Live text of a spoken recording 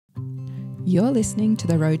You're listening to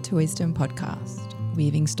the Road to Wisdom podcast,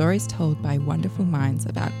 weaving stories told by wonderful minds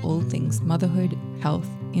about all things motherhood, health,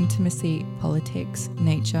 intimacy, politics,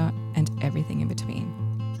 nature, and everything in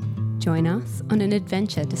between. Join us on an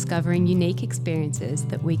adventure discovering unique experiences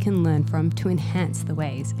that we can learn from to enhance the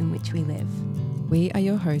ways in which we live. We are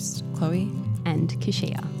your hosts, Chloe and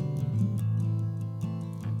Kashia.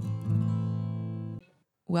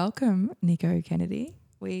 Welcome, Nikko Kennedy.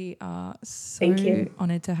 We are so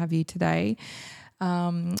honoured to have you today.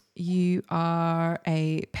 You are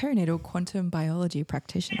a perinatal quantum biology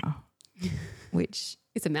practitioner, which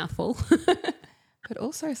is a mouthful, but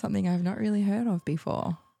also something I've not really heard of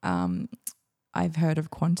before. I've heard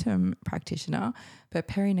of quantum practitioner, but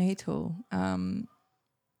perinatal,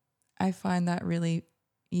 I find that really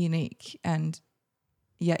unique and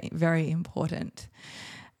yet very important.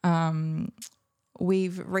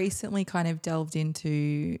 We've recently kind of delved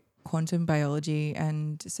into quantum biology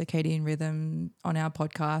and circadian rhythm on our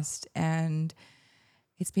podcast, and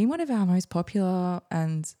it's been one of our most popular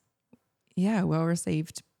and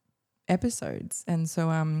well-received episodes. And so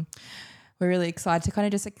we're really excited to kind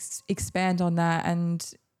of just expand on that and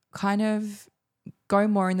kind of go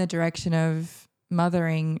more in the direction of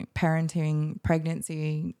mothering, parenting,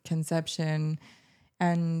 pregnancy, conception,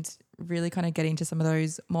 and really kind of getting to some of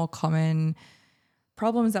those more common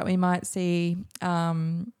problems that we might see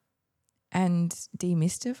and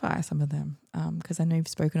demystify some of them, because I know you've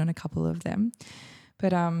spoken on a couple of them.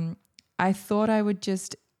 But I thought I would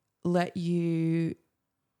just let you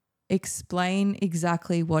explain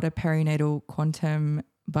exactly what a perinatal quantum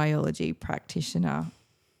biology practitioner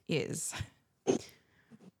is.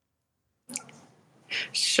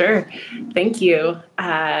 Sure. Thank you.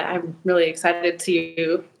 I'm really excited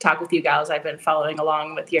to talk with you gals. I've been following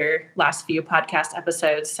along with your last few podcast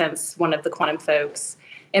episodes since one of the quantum folks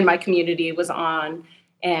in my community was on.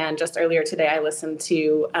 And just earlier today, I listened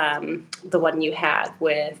to the one you had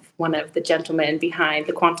with one of the gentlemen behind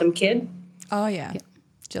the Quantum Kid. Oh, yeah.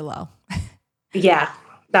 Jalal. Yeah,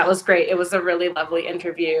 that was great. It was a really lovely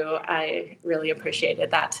interview. I really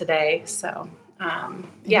appreciated that today. So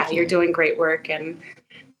you're doing great work, and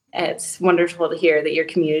it's wonderful to hear that your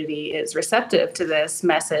community is receptive to this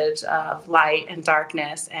message of light and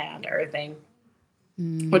darkness and earthing,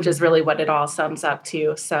 which is really what it all sums up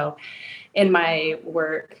to. So in my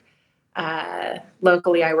work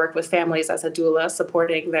locally, I work with families as a doula,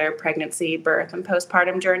 supporting their pregnancy, birth, and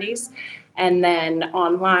postpartum journeys. And then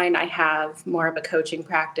online, I have more of a coaching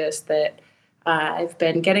practice that I've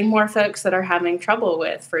been getting more folks that are having trouble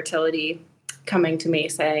with fertility coming to me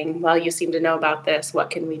saying, well, you seem to know about this.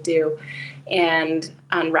 What can we do? And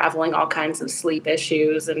unraveling all kinds of sleep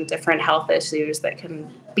issues and different health issues that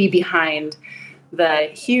can be behind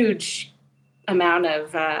the huge amount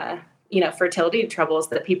of, fertility troubles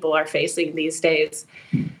that people are facing these days.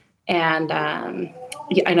 And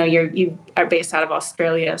I know you are based out of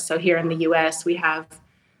Australia. So here in the U.S., we have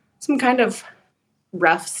some kind of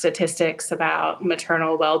rough statistics about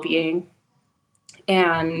maternal well-being.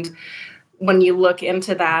 And when you look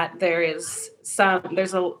into that, there's some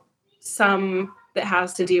that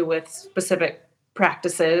has to do with specific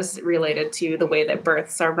practices related to the way that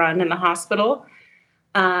births are run in the hospital.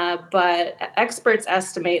 But experts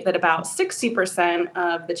estimate that about 60%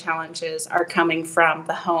 of the challenges are coming from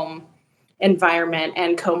the home environment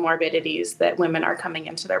and comorbidities that women are coming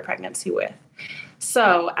into their pregnancy with.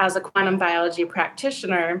 So as a quantum biology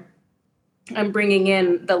practitioner, I'm bringing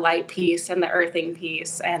in the light piece and the earthing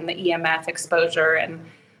piece and the EMF exposure and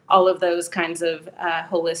all of those kinds of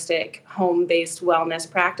holistic home-based wellness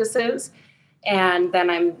practices. And then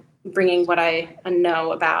I'm bringing what I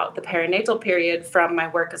know about the perinatal period from my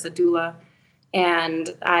work as a doula. And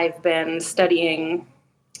I've been studying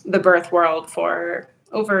the birth world for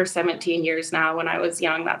over 17 years now. When I was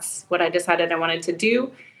young, that's what I decided I wanted to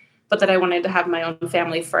do, but that I wanted to have my own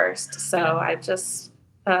family first. So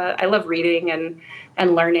I love reading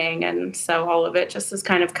and learning. And so all of it just is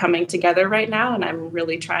kind of coming together right now. And I'm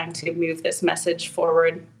really trying to move this message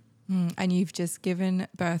forward. And you've just given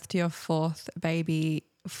birth to your fourth baby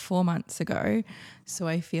 4 months ago. So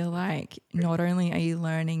I feel like not only are you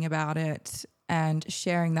learning about it and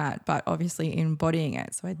sharing that, but obviously embodying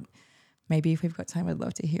it. So maybe if we've got time, I'd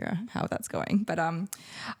love to hear how that's going. But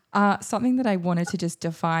something that I wanted to just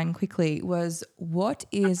define quickly was, what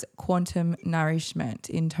is quantum nourishment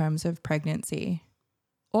in terms of pregnancy?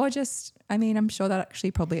 Or just, I'm sure that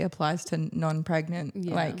actually probably applies to non-pregnant,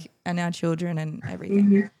 and our children and everything.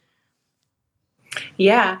 Mm-hmm.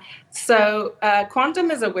 Yeah. So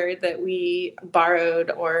quantum is a word that we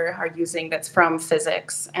borrowed or are using that's from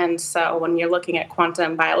physics. And so when you're looking at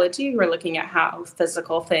quantum biology, we're looking at how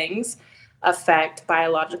physical things affect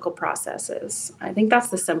biological processes. I think that's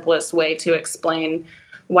the simplest way to explain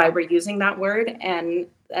why we're using that word. And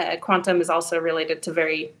quantum is also related to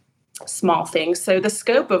very small things. So the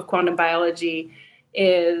scope of quantum biology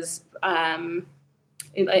is, I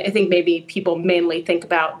think maybe people mainly think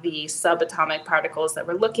about the subatomic particles that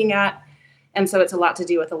we're looking at. And so it's a lot to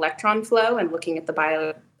do with electron flow and looking at the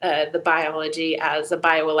biology as a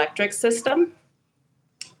bioelectric system.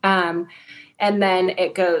 And then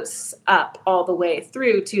it goes up all the way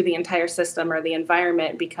through to the entire system or the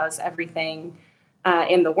environment, because everything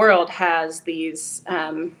in the world has these,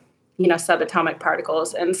 subatomic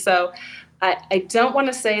particles. And so I don't want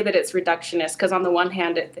to say that it's reductionist, because on the one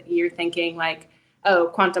hand, you're thinking like, oh,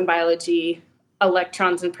 quantum biology,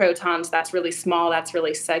 electrons and protons, that's really small, that's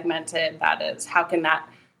really segmented. That is, how can that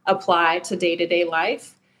apply to day-to-day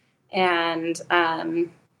life? And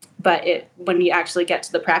but when you actually get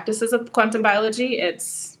to the practices of quantum biology,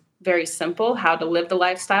 it's very simple how to live the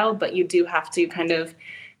lifestyle, but you do have to kind of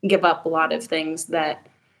give up a lot of things that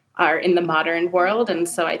are in the modern world. And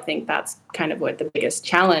so I think that's kind of what the biggest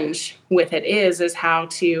challenge with it is how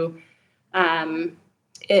to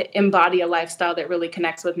embody a lifestyle that really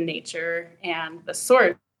connects with nature and the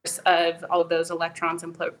source of all of those electrons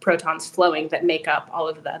and protons flowing that make up all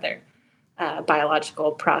of the other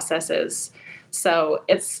biological processes. So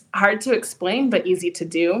it's hard to explain, but easy to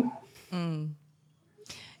do.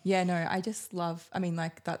 Yeah, no, I just love,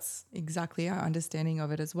 that's exactly our understanding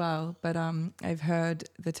of it as well. But I've heard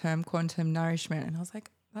the term quantum nourishment, and I was like,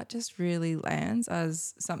 that just really lands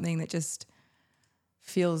as something that just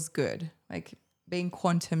feels good. Like being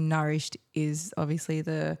quantum nourished is obviously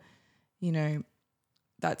that's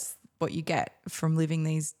what you get from living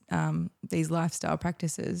these lifestyle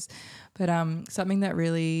practices. But something that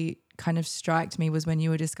really kind of struck me was when you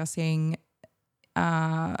were discussing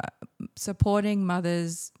supporting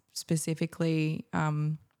mothers specifically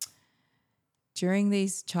during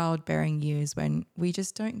these childbearing years when we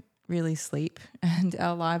just don't really sleep, and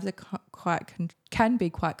our lives are can be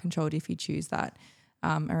quite controlled if you choose that,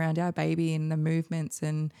 around our baby and the movements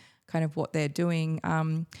and kind of what they're doing.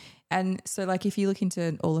 And so like if you look into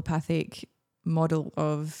an allopathic model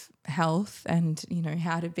of health and,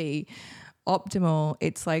 how to be optimal,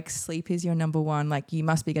 it's like sleep is your number one. Like you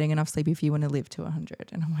must be getting enough sleep if you want to live to 100.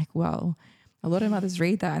 And I'm like, well, a lot of mothers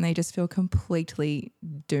read that and they just feel completely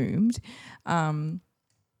doomed. And,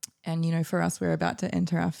 for us, we're about to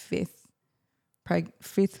enter our fifth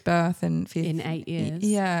birth and fifth in 8 years.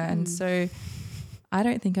 Yeah. And so I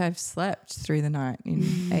don't think I've slept through the night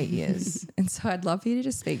in 8 years. And so I'd love for you to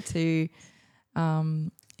just speak to,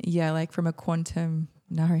 like from a quantum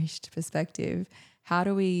nourished perspective, how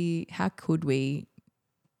could we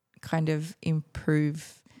kind of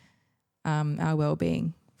improve our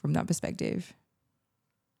well-being from that perspective?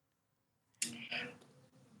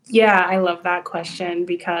 Yeah, I love that question,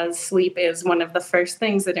 because sleep is one of the first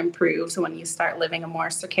things that improves when you start living a more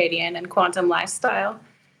circadian and quantum lifestyle.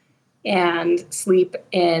 And sleep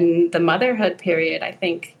in the motherhood period, I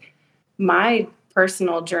think my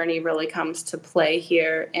personal journey really comes to play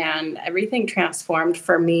here, and everything transformed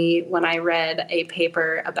for me when I read a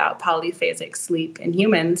paper about polyphasic sleep in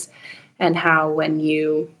humans, and how when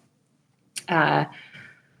you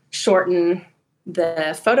shorten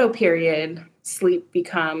the photoperiod, sleep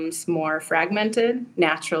becomes more fragmented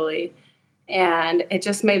naturally. And it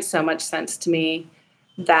just made so much sense to me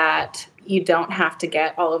that you don't have to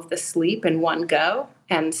get all of the sleep in one go.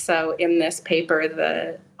 And so in this paper,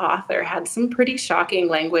 the author had some pretty shocking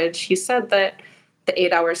language. He said that the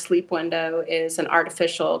 8-hour sleep window is an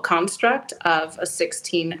artificial construct of a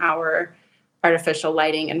 16-hour artificial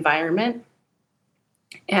lighting environment.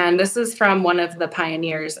 And this is from one of the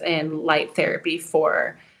pioneers in light therapy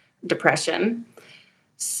for depression.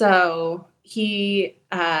 So he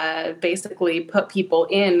basically put people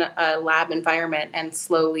in a lab environment and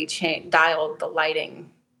slowly dialed the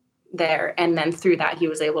lighting there. And then through that, he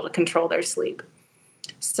was able to control their sleep.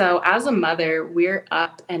 So as a mother, we're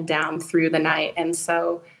up and down through the night. And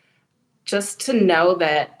so just to know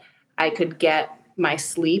that I could get my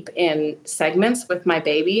sleep in segments with my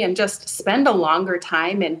baby and just spend a longer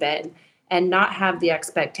time in bed and not have the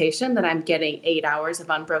expectation that I'm getting 8 hours of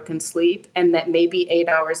unbroken sleep, and that maybe 8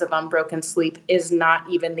 hours of unbroken sleep is not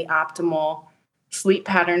even the optimal sleep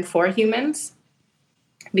pattern for humans,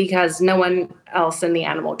 because no one else in the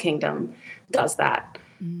animal kingdom does that.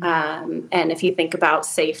 And if you think about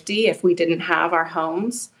safety, if we didn't have our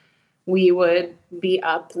homes, we would be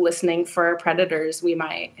up listening for predators. We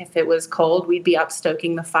might, if it was cold, we'd be up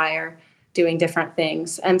stoking the fire, doing different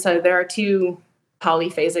things. And so there are two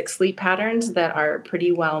polyphasic sleep patterns that are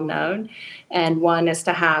pretty well known. And one is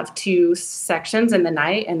to have 2 sections in the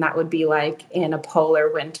night, and that would be like in a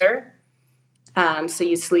polar winter. So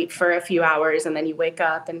you sleep for a few hours and then you wake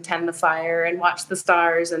up and tend the fire and watch the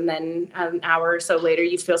stars. And then an hour or so later,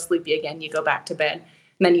 you feel sleepy again. You go back to bed.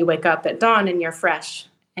 And then you wake up at dawn and you're fresh.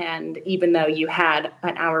 And even though you had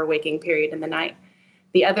an hour waking period in the night,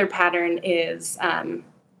 the other pattern is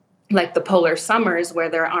like the polar summers where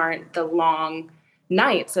there aren't the long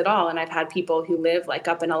nights at all. And I've had people who live like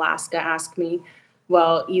up in Alaska ask me,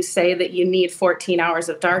 well, you say that you need 14 hours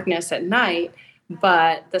of darkness at night,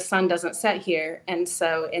 but the sun doesn't set here. And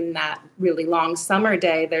so in that really long summer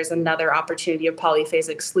day, there's another opportunity of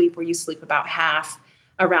polyphasic sleep where you sleep about half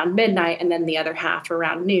around midnight and then the other half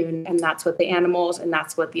around noon. And that's what the animals and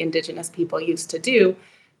that's what the indigenous people used to do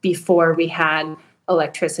before we had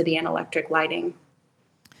electricity and electric lighting.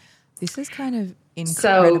 This is kind of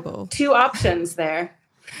incredible. So 2 options there.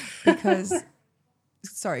 Because,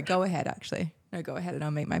 sorry, go ahead, actually. No, go ahead and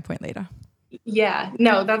I'll make my point later. Yeah,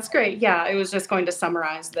 no, that's great. Yeah, I was just going to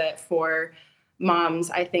summarize that for moms,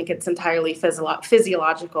 I think it's entirely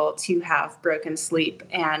physiological to have broken sleep,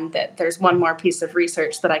 and that there's one more piece of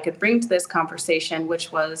research that I could bring to this conversation,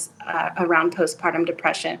 which was around postpartum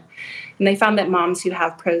depression. And they found that moms who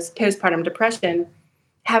have postpartum depression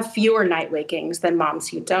have fewer night wakings than moms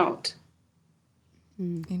who don't.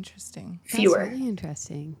 Interesting. Fewer. That's really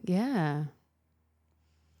interesting. Yeah.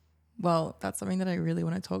 Well, that's something that I really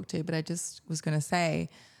want to talk to, but I just was going to say,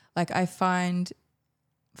 like, I find,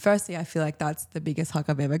 firstly, I feel like that's the biggest hug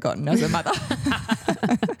I've ever gotten as a mother.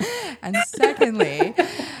 And secondly,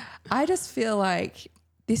 I just feel like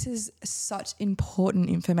this is such important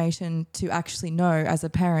information to actually know as a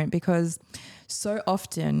parent, because so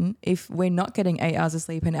often if we're not getting 8 hours of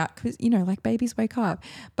sleep and out, because, you know, like babies wake up,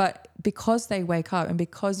 but because they wake up and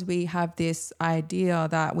because we have this idea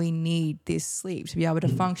that we need this sleep to be able to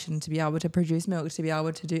function, to be able to produce milk, to be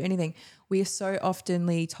able to do anything, we are so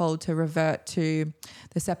oftenly told to revert to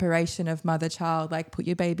the separation of mother-child, like put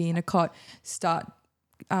your baby in a cot, start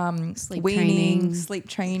Sleep weaning, sleep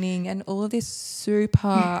training, and all of this super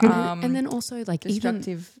and then also like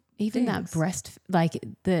destructive even things. that breast, like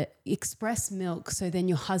the express milk, so then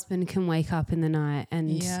your husband can wake up in the night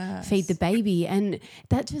and feed the baby, and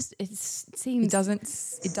that just seems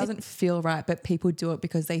it doesn't feel right, but people do it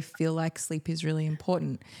because they feel like sleep is really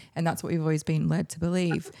important, and that's what we've always been led to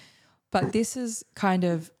believe. But this is kind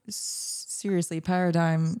of seriously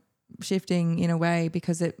paradigm shifting in a way,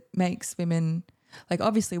 because it makes women, like,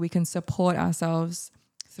 obviously we can support ourselves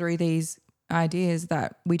through these ideas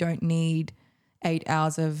that we don't need 8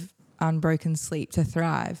 hours of unbroken sleep to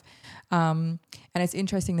thrive. And it's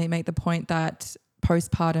interesting they make the point that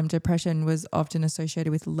postpartum depression was often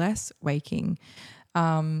associated with less waking,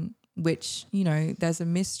 which, you know, there's a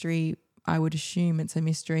mystery. I would assume it's a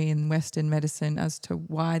mystery in Western medicine as to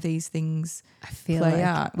why these things play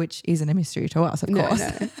out, which isn't a mystery to us, of course.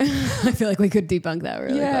 No. I feel like we could debunk that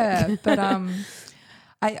really quick. But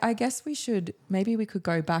I guess maybe we could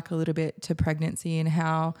go back a little bit to pregnancy and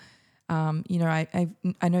how, you know,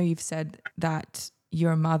 I know you've said that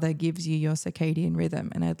your mother gives you your circadian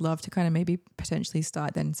rhythm, and I'd love to kind of maybe potentially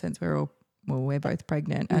start then, since we're both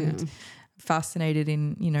pregnant and fascinated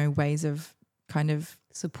in, you know, ways of kind of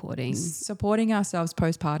supporting ourselves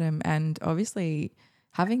postpartum, and obviously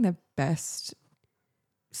having the best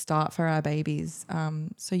start for our babies.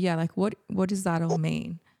 So yeah, like what does that all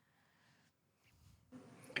mean?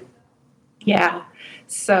 Yeah.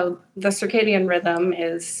 So the circadian rhythm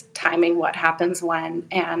is timing what happens when.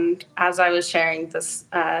 And as I was sharing this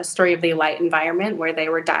story of the light environment where they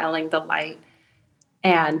were dialing the light,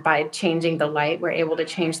 and by changing the light, we're able to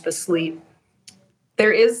change the sleep.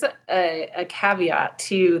 There is a caveat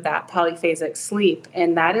to that polyphasic sleep,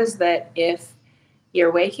 and that is that if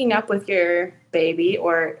you're waking up with your baby,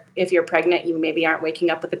 or if you're pregnant, you maybe aren't waking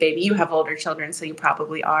up with the baby. You have older children, so you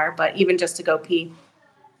probably are. But even just to go pee,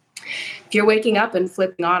 if you're waking up and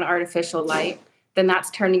flipping on artificial light, then that's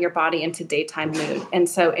turning your body into daytime mood. And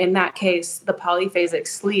so in that case, the polyphasic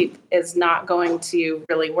sleep is not going to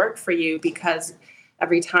really work for you, because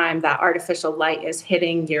every time that artificial light is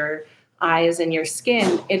hitting your eyes and your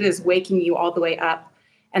skin, it is waking you all the way up.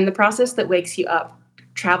 And the process that wakes you up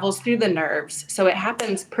travels through the nerves. So it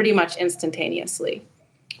happens pretty much instantaneously.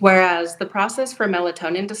 Whereas the process for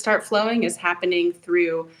melatonin to start flowing is happening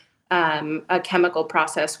through a chemical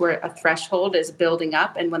process where a threshold is building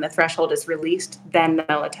up, and when the threshold is released, then the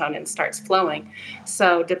melatonin starts flowing.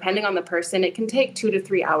 So depending on the person, it can take 2 to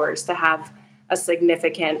 3 hours to have a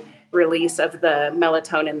significant release of the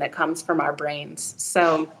melatonin that comes from our brains.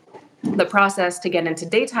 So the process to get into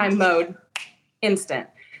daytime mode instant.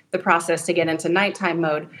 The process to get into nighttime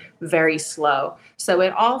mode, very slow. So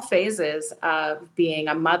at all phases of being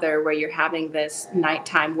a mother where you're having this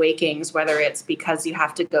nighttime wakings, whether it's because you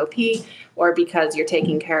have to go pee or because you're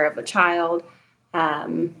taking care of a child,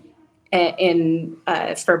 for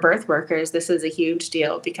birth workers, this is a huge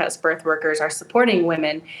deal because birth workers are supporting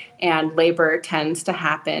women, and labor tends to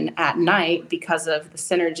happen at night because of the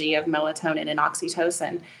synergy of melatonin and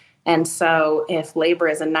oxytocin. And so if labor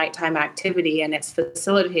is a nighttime activity and it's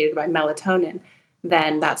facilitated by melatonin,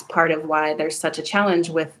 then that's part of why there's such a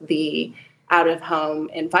challenge with the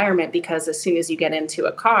out-of-home environment, because as soon as you get into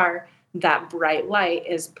a car, that bright light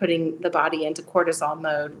is putting the body into cortisol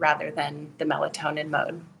mode rather than the melatonin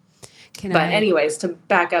mode. Anyways, to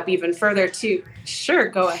back up even further sure,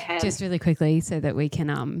 go ahead. Just really quickly so that we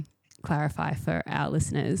can clarify for our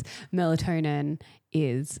listeners, melatonin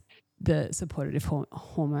is the supportive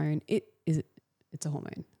hormone. It's a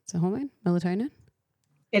hormone. It's a hormone, melatonin?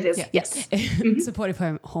 It is, yes. Supportive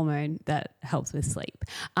hormone that helps with sleep.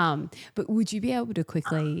 But would you be able to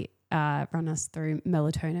quickly run us through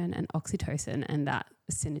melatonin and oxytocin and that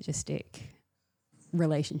synergistic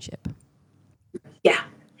relationship?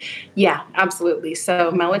 Yeah, absolutely.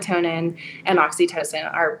 So melatonin and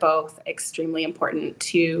oxytocin are both extremely important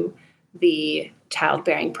to the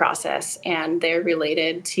childbearing process, and they're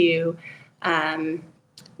related to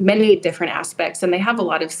many different aspects, and they have a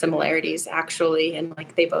lot of similarities actually, and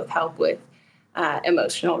like they both help with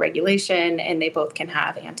emotional regulation, and they both can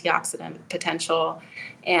have antioxidant potential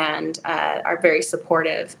and are very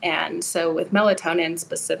supportive. And so with melatonin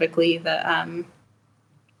specifically,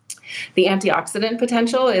 the antioxidant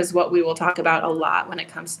potential is what we will talk about a lot when it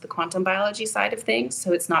comes to the quantum biology side of things.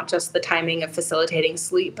 So it's not just the timing of facilitating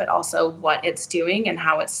sleep, but also what it's doing and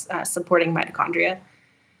how it's supporting mitochondria.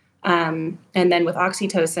 And then with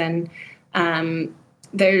oxytocin,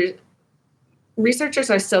 researchers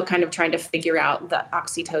are still kind of trying to figure out the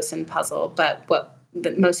oxytocin puzzle, but what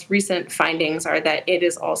the most recent findings are that it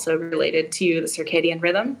is also related to the circadian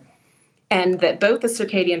rhythm, and that both the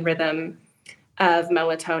circadian rhythm of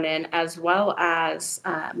melatonin as well as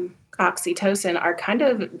oxytocin are kind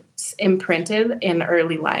of imprinted in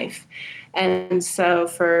early life. And so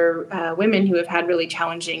for women who have had really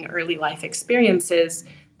challenging early life experiences,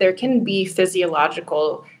 there can be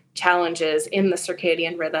physiological challenges in the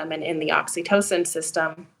circadian rhythm and in the oxytocin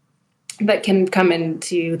system that can come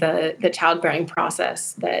into the childbearing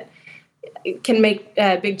process that can make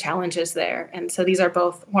big challenges there. And so these are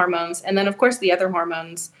both hormones. And then, of course, the other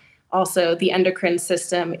hormones, also the endocrine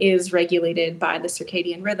system is regulated by the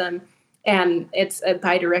circadian rhythm, and it's a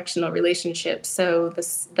bidirectional relationship. So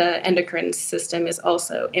the endocrine system is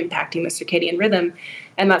also impacting the circadian rhythm.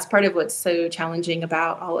 And that's part of what's so challenging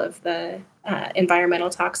about all of the environmental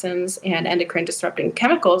toxins and endocrine disrupting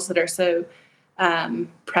chemicals that are so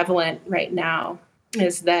prevalent right now,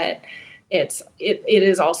 is that it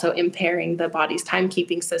is also impairing the body's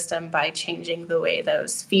timekeeping system by changing the way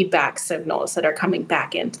those feedback signals that are coming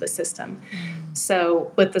back into the system.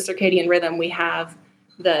 So with the circadian rhythm, we have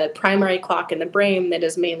the primary clock in the brain that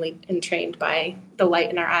is mainly entrained by the light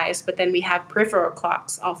in our eyes, but then we have peripheral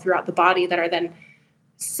clocks all throughout the body that are then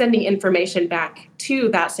sending information back to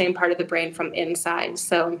that same part of the brain from inside.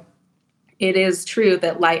 So it is true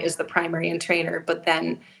that light is the primary entrainer, but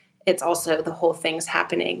then it's also the whole thing's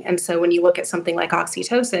happening. And so when you look at something like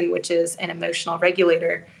oxytocin, which is an emotional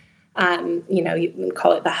regulator, you can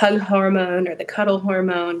call it the hug hormone or the cuddle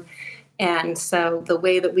hormone. And so the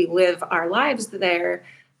way that we live our lives there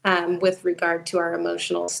with regard to our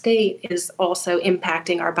emotional state is also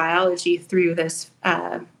impacting our biology through these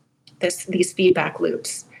feedback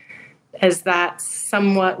loops. Is that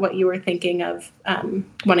somewhat what you were thinking of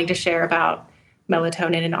wanting to share about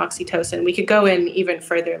melatonin and oxytocin? We could go in even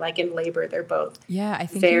further, like in labor, they're both I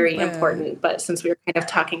think very important. But since we were kind of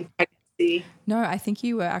talking pregnancy. No, I think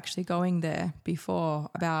you were actually going there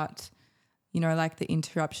before about, like the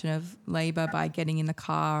interruption of labor by getting in the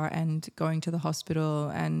car and going to the hospital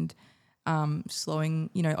and slowing,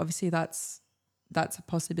 obviously that's a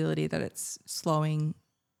possibility that it's slowing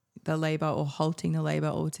the labor or halting the labor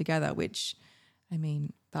altogether, which,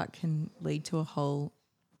 that can lead to a whole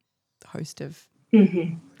host of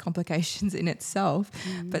complications in itself,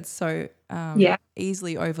 but so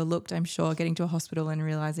easily overlooked, I'm sure, getting to a hospital and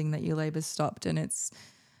realizing that your labor's stopped and it's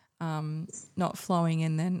not flowing,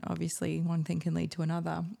 and then obviously one thing can lead to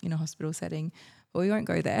another in a hospital setting, but we won't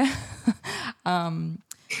go there. No,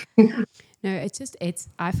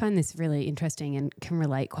 I find this really interesting and can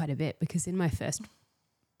relate quite a bit, because in my first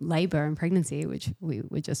labor and pregnancy, which we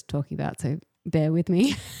were just talking about, so bear with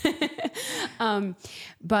me.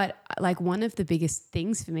 But like one of the biggest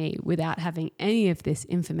things for me without having any of this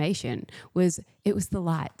information was the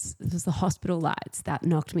lights. It was the hospital lights that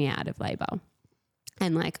knocked me out of labor.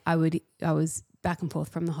 And like I was back and forth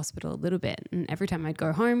from the hospital a little bit. And every time I'd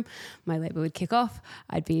go home, my labor would kick off.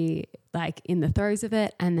 I'd be like in the throes of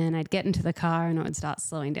it. And then I'd get into the car and it would start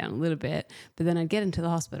slowing down a little bit. But then I'd get into the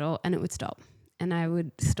hospital and it would stop and I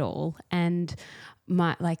would stall. And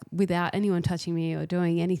without anyone touching me or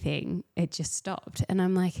doing anything, it just stopped. And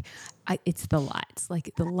I'm like, it's the lights.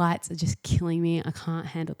 Like the lights are just killing me. I can't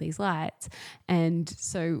handle these lights. And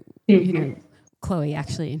so, you know, Chloe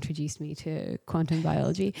actually introduced me to quantum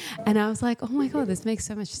biology and I was like, oh my God, this makes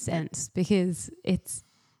so much sense because it's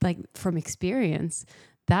like from experience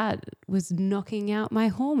that was knocking out my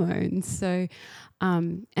hormones. So,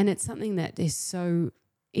 and it's something that is so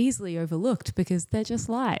easily overlooked because they're just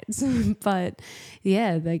lights. But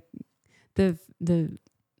yeah, like the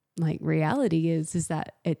like reality is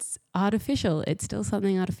that it's artificial. It's still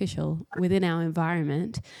something artificial within our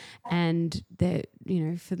environment. And that, you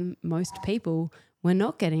know, for the most people, we're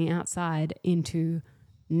not getting outside into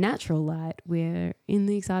natural light. We're in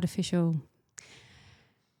these artificial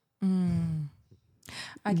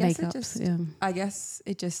I guess makeups. I guess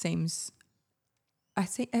it just seems, I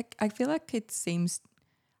feel like it seems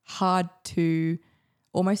hard to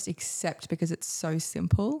almost accept because it's so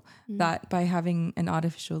simple that by having an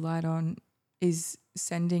artificial light on is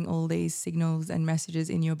sending all these signals and messages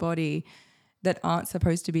in your body that aren't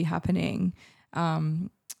supposed to be happening,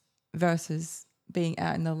 versus being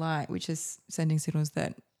out in the light, which is sending signals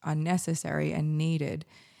that are necessary and needed.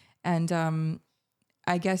 And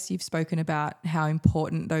I guess you've spoken about how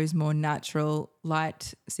important those more natural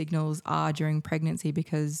light signals are during pregnancy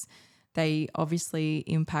because they obviously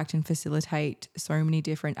impact and facilitate so many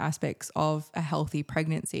different aspects of a healthy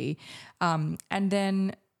pregnancy. And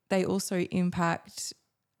then they also impact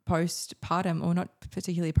postpartum, or not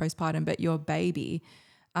particularly postpartum, but your baby.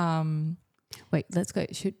 Wait, let's go.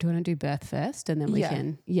 Do you want to do birth first and then we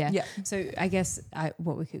can? Yeah. So I guess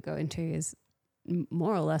what we could go into is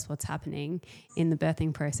more or less what's happening in the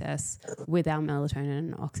birthing process with our melatonin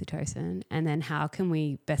and oxytocin, and then how can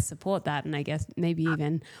we best support that, and I guess maybe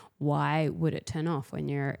even why would it turn off when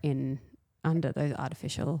you're under those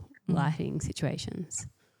artificial lighting situations.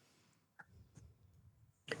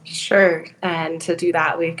 Sure. And to do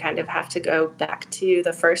that, we kind of have to go back to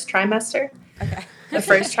the first trimester. Okay. The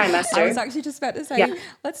first trimester. I was actually just about to say,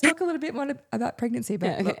 let's talk a little bit more about pregnancy,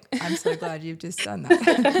 but look, I'm so glad you've just done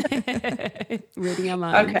that. Reading our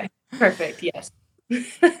mind. Okay, perfect. Yes.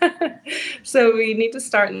 So we need to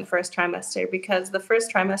start in the first trimester because the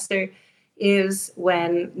first trimester is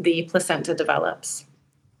when the placenta develops.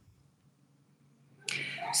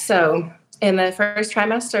 So in the first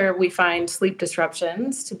trimester, we find sleep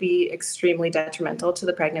disruptions to be extremely detrimental to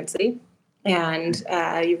the pregnancy. And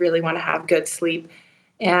you really want to have good sleep.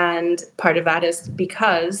 And part of that is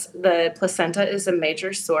because the placenta is a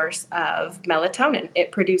major source of melatonin.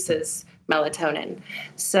 It produces melatonin.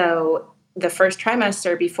 So the first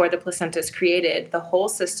trimester, before the placenta is created, the whole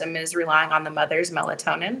system is relying on the mother's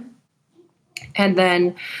melatonin. And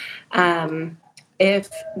then if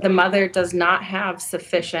the mother does not have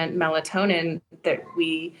sufficient melatonin,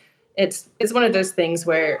 it's one of those things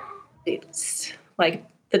where it's like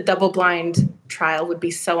the double-blind trial would be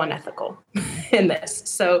so unethical in this.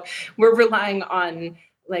 So we're relying on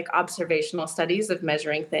like observational studies of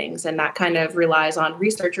measuring things, and that kind of relies on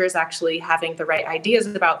researchers actually having the right ideas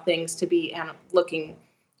about things to be looking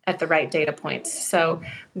at the right data points. So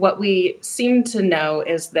what we seem to know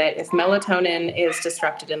is that if melatonin is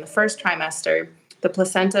disrupted in the first trimester, the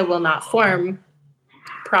placenta will not form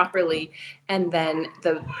properly, and then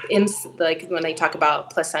when they talk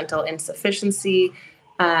about placental insufficiency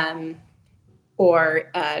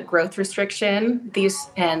or growth restriction,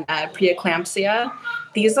 and preeclampsia,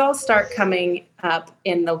 these all start coming up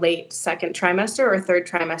in the late second trimester or third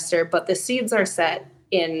trimester, but the seeds are set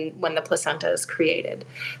in when the placenta is created.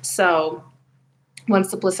 So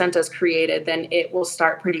once the placenta is created, then it will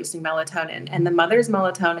start producing melatonin, and the mother's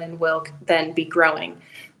melatonin will then be growing,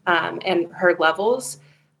 and her levels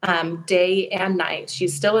day and night. She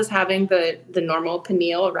still is having the normal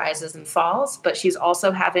pineal rises and falls, but she's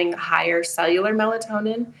also having higher cellular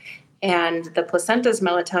melatonin, and the placenta's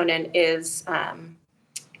melatonin is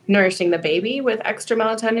nourishing the baby with extra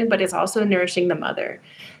melatonin, but it's also nourishing the mother.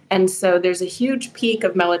 And so there's a huge peak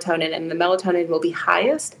of melatonin, and the melatonin will be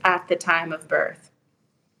highest at the time of birth.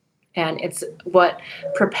 And it's what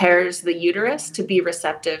prepares the uterus to be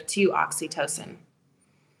receptive to oxytocin.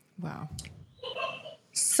 Wow.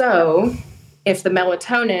 So if the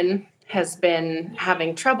melatonin has been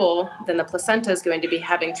having trouble, then the placenta is going to be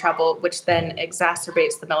having trouble, which then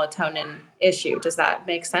exacerbates the melatonin issue. Does that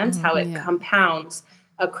make sense? How it compounds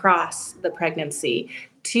across the pregnancy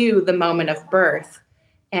to the moment of birth.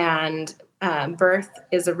 And birth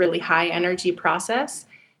is a really high energy process.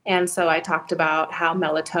 And so I talked about how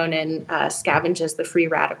melatonin scavenges the free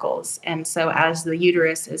radicals. And so as the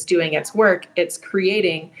uterus is doing its work, it's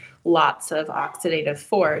creating lots of oxidative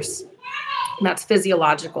force. And that's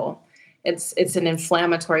physiological. It's an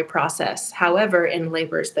inflammatory process. However, in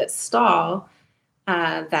labors that stall,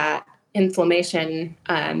 that inflammation,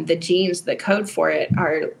 the genes that code for it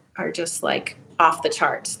are just like off the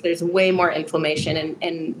charts. There's way more inflammation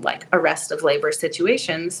in like arrest of labor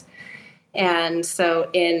situations. And so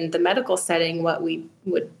in the medical setting,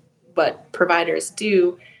 what providers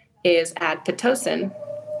do is add Pitocin,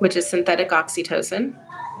 which is synthetic oxytocin,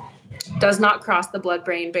 does not cross the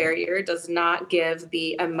blood-brain barrier, does not give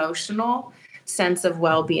the emotional sense of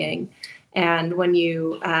well-being. And when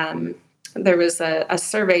there was a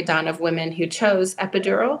survey done of women who chose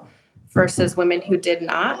epidural versus women who did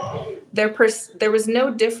not, there was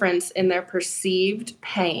no difference in their perceived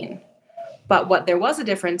pain. But what there was a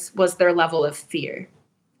difference was their level of fear.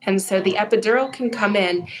 And so the epidural can come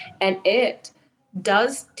in and it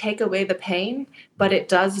does take away the pain, but it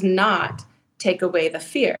does not take away the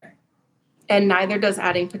fear. And neither does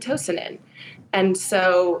adding Pitocin in. And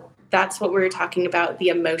so that's what we were talking about, the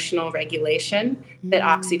emotional regulation that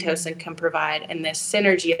oxytocin can provide, and this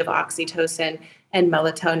synergy of oxytocin and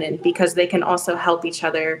melatonin, because they can also help each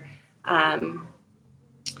other,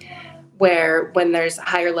 where when there's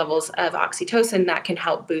higher levels of oxytocin, that can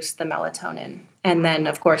help boost the melatonin. And then,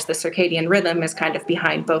 of course, the circadian rhythm is kind of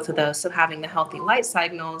behind both of those. So having the healthy light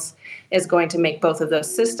signals is going to make both of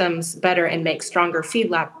those systems better and make stronger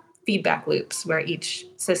feedback loops where each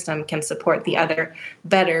system can support the other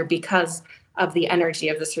better because of the energy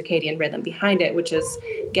of the circadian rhythm behind it, which is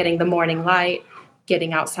getting the morning light,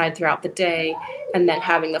 getting outside throughout the day, and then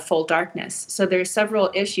having the full darkness. So there's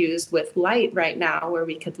several issues with light right now where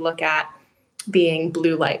we could look at being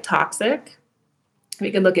blue light toxic.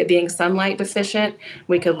 We could look at being sunlight deficient.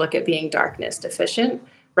 We could look at being darkness deficient,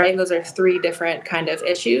 right? Those are three different kind of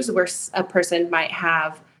issues where a person might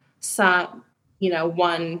have some,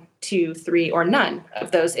 1, 2, 3, or none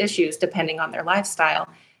of those issues depending on their lifestyle.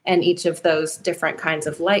 And each of those different kinds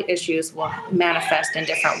of light issues will manifest in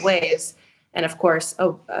different ways. And of course,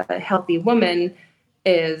 a healthy woman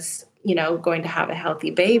is, going to have a healthy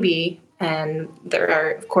baby. And there are,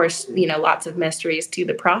 of course, lots of mysteries to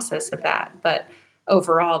the process of that. But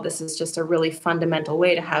overall, this is just a really fundamental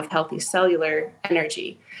way to have healthy cellular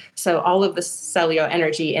energy. So all of the cellular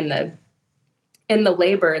energy in the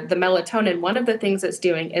labor, the melatonin, one of the things it's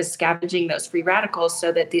doing is scavenging those free radicals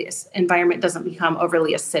so that the environment doesn't become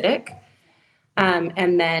overly acidic.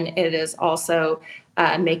 And then it is also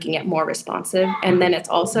making it more responsive. And then it's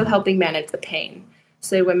also helping manage the pain.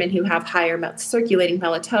 So women who have higher circulating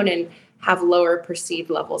melatonin have lower perceived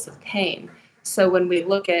levels of pain. So when we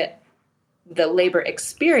look at the labor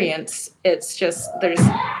experience, it's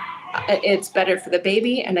better for the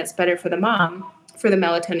baby and it's better for the mom for the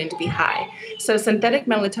melatonin to be high. So synthetic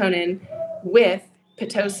melatonin with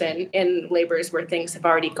Pitocin in labors where things have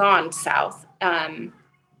already gone south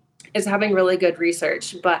is having really good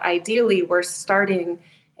research. But ideally, we're starting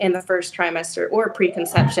in the first trimester or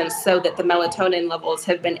preconception so that the melatonin levels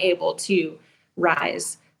have been able to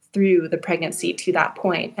rise through the pregnancy to that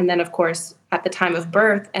point. And then, of course, at the time of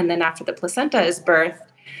birth and then after the placenta is birthed,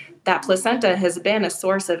 that placenta has been a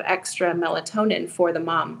source of extra melatonin for the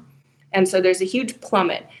mom. And so there's a huge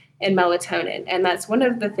plummet in melatonin. And that's one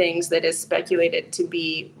of the things that is speculated to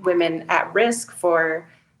be women at risk for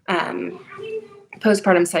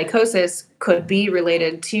postpartum psychosis could be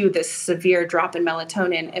related to this severe drop in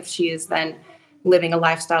melatonin if she is then living a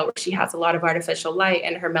lifestyle where she has a lot of artificial light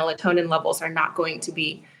and her melatonin levels are not going to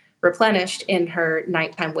be replenished in her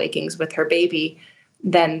nighttime wakings with her baby.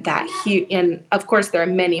 Then and of course there are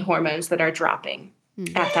many hormones that are dropping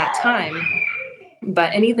at that time.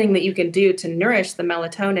 But anything that you can do to nourish the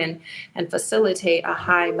melatonin and facilitate a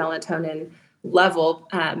high melatonin level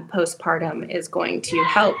postpartum is going to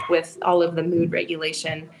help with all of the mood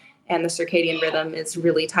regulation, and the circadian rhythm is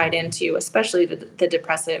really tied into, especially the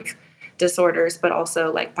depressive disorders, but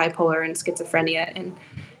also like bipolar and schizophrenia. And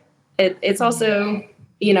it's also,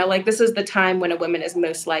 this is the time when a woman is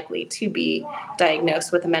most likely to be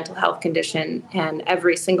diagnosed with a mental health condition, and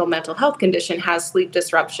every single mental health condition has sleep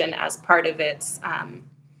disruption as part of its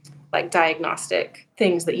diagnostic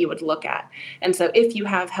things that you would look at. And so if you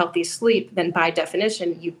have healthy sleep, then by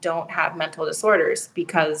definition, you don't have mental disorders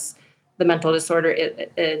because the mental disorder,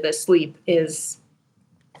 the sleep is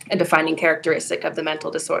a defining characteristic of the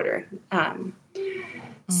mental disorder.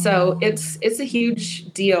 So it's a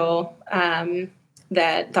huge deal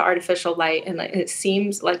that the artificial light, and it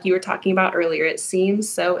seems like you were talking about earlier, it seems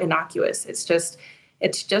so innocuous. It's just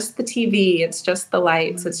the TV. It's just the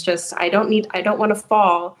lights. It's just, I don't want to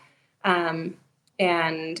fall.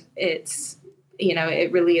 And it's,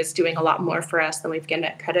 it really is doing a lot more for us than we've given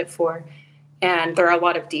it credit for. And there are a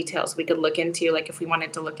lot of details we could look into, like if we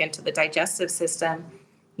wanted to look into the digestive system.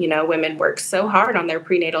 Women work so hard on their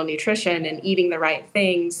prenatal nutrition and eating the right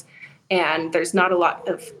things, and there's not a lot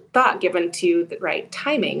of thought given to the right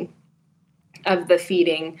timing of the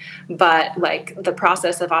feeding. But like the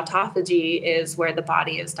process of autophagy is where the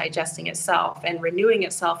body is digesting itself and renewing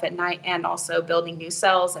itself at night, and also building new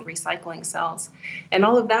cells and recycling cells. And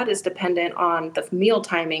all of that is dependent on the meal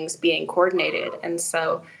timings being coordinated. And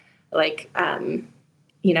so like,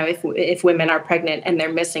 if women are pregnant and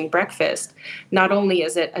they're missing breakfast, not only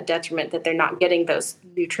is it a detriment that they're not getting those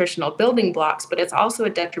nutritional building blocks, but it's also a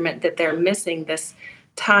detriment that they're missing this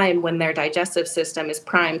time when their digestive system is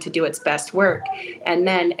primed to do its best work. And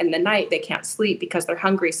then in the night, they can't sleep because they're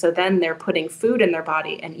hungry. So then they're putting food in their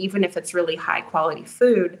body. And even if it's really high quality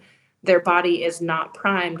food, their body is not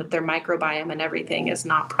primed, their microbiome and everything is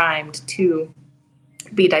not primed to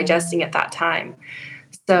be digesting at that time.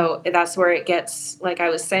 So that's where it gets, like I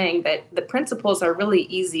was saying, that the principles are really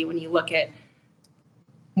easy when you look at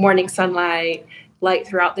morning sunlight, light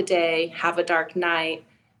throughout the day, have a dark night.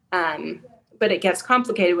 But it gets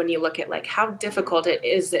complicated when you look at like how difficult it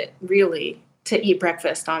is really to eat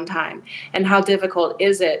breakfast on time, and how difficult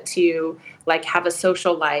is it to like have a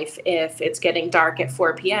social life if it's getting dark at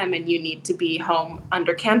 4 p.m. and you need to be home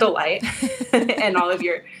under candlelight and all of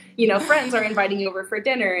your friends are inviting you over for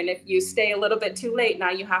dinner, and if you stay a little bit too late,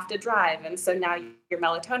 now you have to drive, and so now your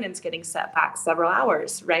melatonin's getting set back several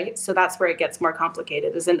hours, right? So that's where it gets more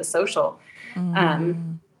complicated, is in the social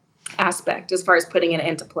aspect as far as putting it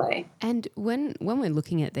into play. And when we're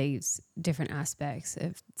looking at these different aspects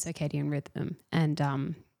of circadian rhythm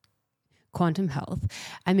and quantum health,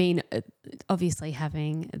 I mean, obviously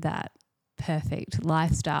having that perfect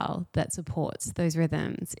lifestyle that supports those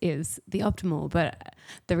rhythms is the optimal, but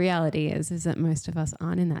the reality is that most of us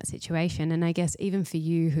aren't in that situation. And I guess even for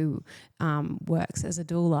you who works as a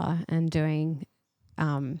doula and doing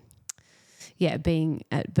being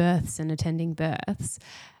at births and attending births,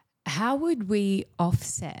 how would we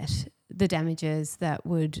offset the damages that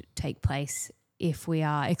would take place if we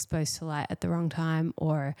are exposed to light at the wrong time?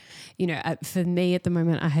 Or, for me at the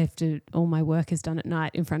moment, all my work is done at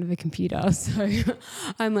night in front of a computer. So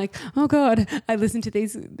I'm like, oh God, I listen to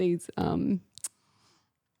these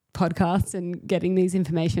podcasts and getting these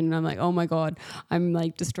information, and I'm like, oh my God, I'm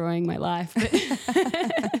like destroying my life.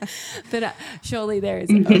 But surely there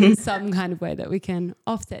is some kind of way that we can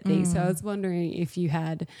offset these. So I was wondering if you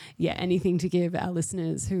had anything to give our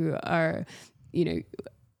listeners who are, who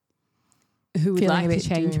would like to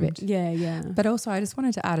change a bit. Yeah. But also I just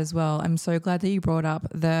wanted to add as well, I'm so glad that you brought up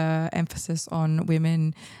the emphasis on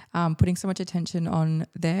women putting so much attention on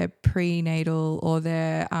their prenatal or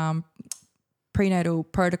their prenatal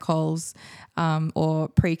protocols or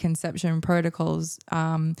preconception protocols.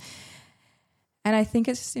 And I think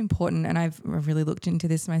it's just important, and I've really looked into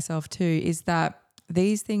this myself too, is that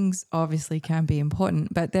these things obviously can be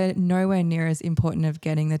important, but they're nowhere near as important of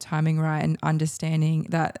getting the timing right and understanding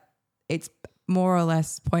that it's more or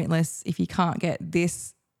less pointless if you can't get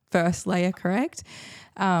this first layer correct.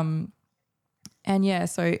 So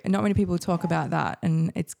not many people talk about that,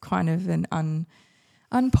 and it's kind of an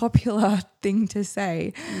unpopular thing to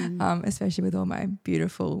say, especially with all my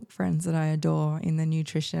beautiful friends that I adore in the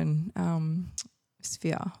nutrition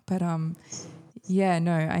sphere. But I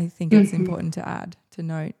think it's important to add, to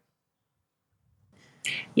note.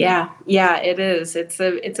 Yeah, it is. It's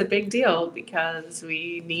a big deal, because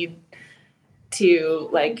we need to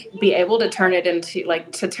like be able to turn it into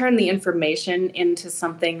to turn the information into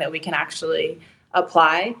something that we can actually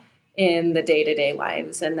apply in the day-to-day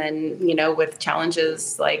lives. And then, with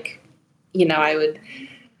challenges like,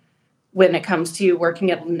 when it comes to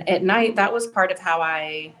working at night, that was part of how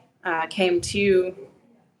I came to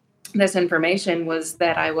this information, was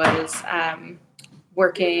that I was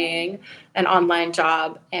working an online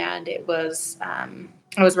job, and it was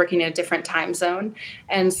I was working in a different time zone,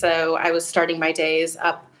 and so I was starting my days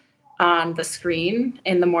up on the screen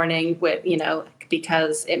in the morning with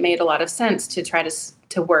because it made a lot of sense to try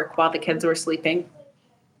to work while the kids were sleeping.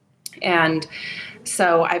 And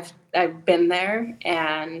so I've been there,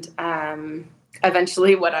 and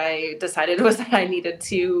eventually what I decided was that I needed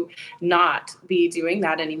to not be doing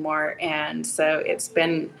that anymore. And so it's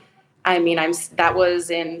been, I mean, that was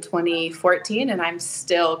in 2014, and I'm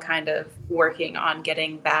still kind of working on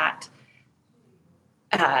getting that,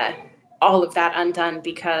 all of that undone,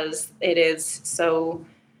 because it is so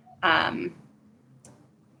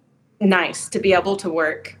nice to be able to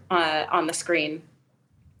work on the screen.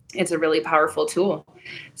 It's a really powerful tool.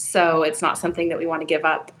 So it's not something that we want to give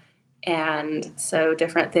up. And so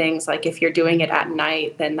different things, like if you're doing it at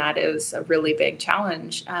night, then that is a really big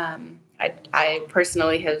challenge. I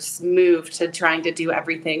personally have moved to trying to do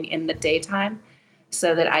everything in the daytime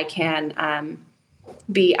so that I can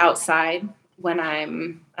be outside when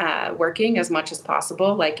I'm working as much as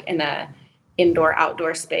possible, like in a indoor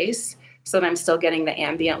outdoor space, so that I'm still getting the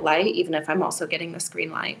ambient light, even if I'm also getting the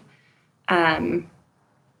screen light.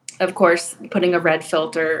 Of course, putting a red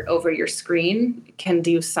filter over your screen can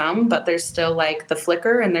do some, but there's still like the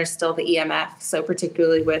flicker and there's still the EMF. So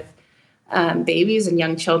particularly with babies and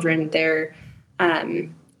young children,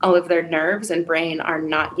 all of their nerves and brain are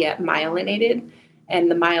not yet myelinated.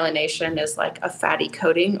 And the myelination is like a fatty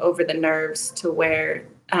coating over the nerves to where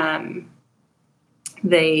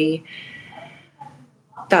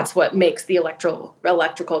that's what makes the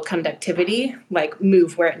electrical conductivity like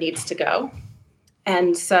move where it needs to go.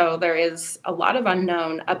 And so there is a lot of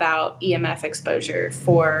unknown about EMF exposure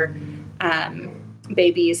for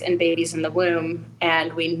babies and babies in the womb.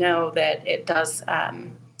 And we know that it does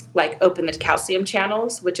like open the calcium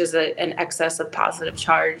channels, which is an excess of positive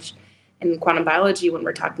charge. In quantum biology, when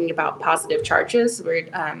we're talking about positive charges,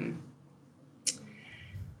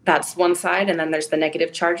 that's one side, and then there's the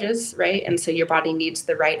negative charges, right? And so your body needs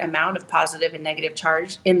the right amount of positive and negative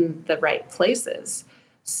charge in the right places.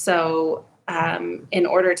 So in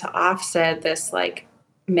order to offset this like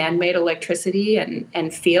man-made electricity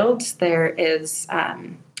and fields, there is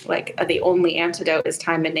the only antidote is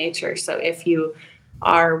time in nature. So if you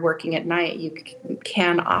are working at night, you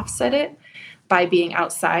can offset it by being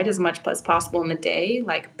outside as much as possible in the day,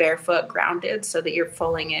 like barefoot, grounded, so that you're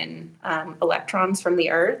pulling in electrons from the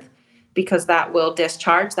earth, because that will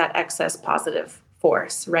discharge that excess positive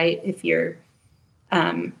force, right? If your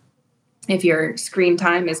screen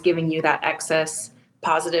time is giving you that excess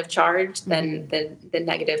positive charge, then the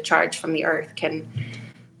negative charge from the earth can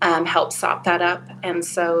help sop that up. And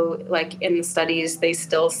so like in the studies, they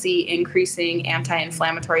still see increasing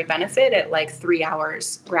anti-inflammatory benefit at like 3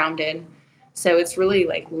 hours grounded. So it's really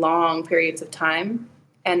like long periods of time,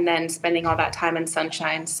 and then spending all that time in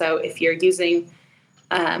sunshine. So if you're using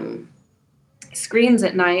screens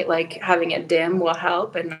at night, like having it dim will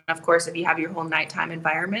help. And of course, if you have your whole nighttime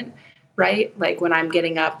environment, right? Like when I'm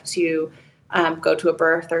getting up to go to a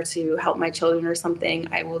birth or to help my children or something,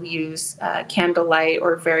 I will use candlelight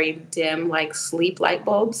or very dim like sleep light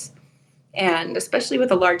bulbs. And especially with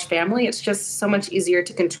a large family, it's just so much easier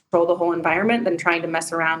to control the whole environment than trying to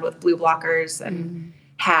mess around with blue blockers and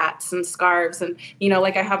hats and scarves. And,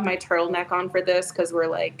 like I have my turtleneck on for this because we're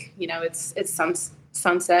like, it's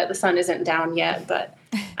sunset. The sun isn't down yet, but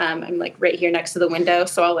I'm like right here next to the window.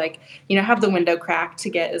 So I'll like, have the window cracked to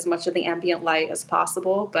get as much of the ambient light as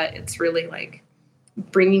possible. But it's really like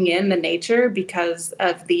bringing in the nature because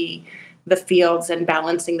of the fields and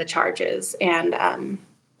balancing the charges. And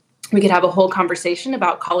we could have a whole conversation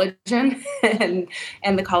about collagen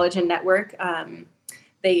and the collagen network.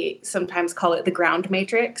 They sometimes call it the ground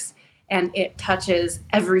matrix, and it touches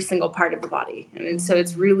every single part of the body. And so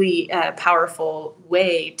it's really a powerful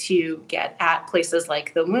way to get at places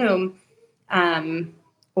like the womb,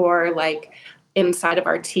 or like inside of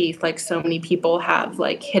our teeth. Like so many people have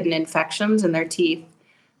like hidden infections in their teeth.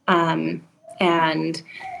 And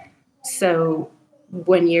so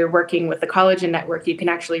when you're working with the collagen network, you can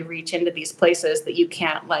actually reach into these places that you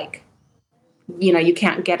can't you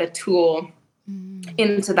can't get a tool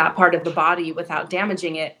into that part of the body without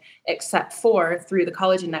damaging it, except for through the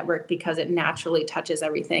collagen network, because it naturally touches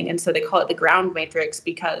everything. And so they call it the ground matrix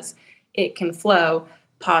because it can flow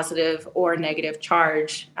positive or negative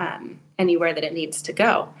charge anywhere that it needs to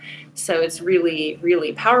go. So it's really,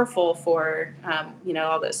 really powerful for,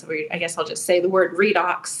 all this. I guess I'll just say the word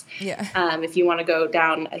redox. Yeah. If you want to go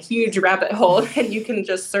down a huge rabbit hole, and you can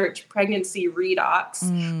just search pregnancy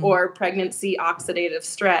redox or pregnancy oxidative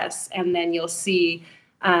stress, and then you'll see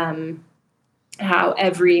how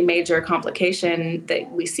every major complication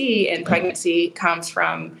that we see in pregnancy comes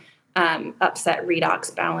from upset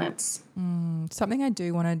redox balance. Something I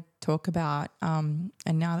do want to talk about, and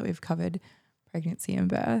now that we've covered pregnancy and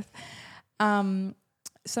birth,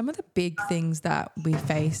 some of the big things that we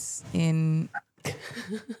face in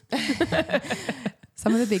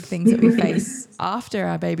some of the big things that we face after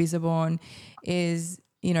our babies are born is,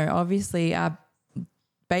 obviously our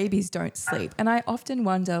babies don't sleep. And I often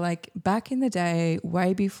wonder, like back in the day,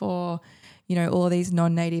 way before, all these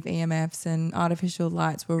non-native EMFs and artificial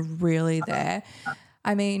lights were really there.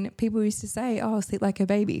 I mean, people used to say, oh, sleep like a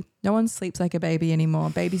baby. No one sleeps like a baby anymore.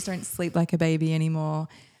 Babies don't sleep like a baby anymore.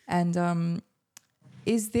 And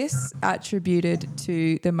is this attributed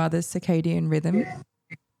to the mother's circadian rhythm?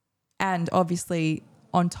 And obviously,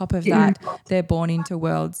 on top of that, they're born into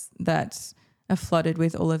worlds that are flooded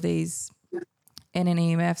with all of these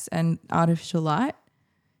NNEMFs and artificial light?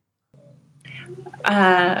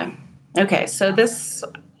 Okay, so this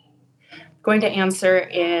going to answer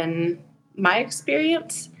in my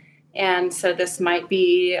experience. And so this might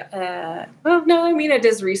be, it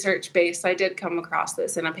is research based. I did come across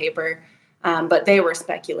this in a paper, but they were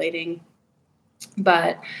speculating.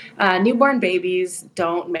 But newborn babies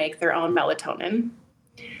don't make their own melatonin.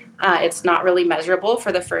 It's not really measurable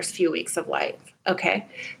for the first few weeks of life. Okay,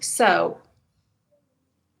 so,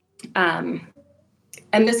 and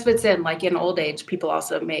this fits in, like in old age, people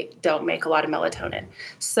also don't make a lot of melatonin.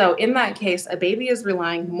 So in that case, a baby is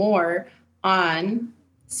relying more on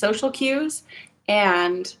social cues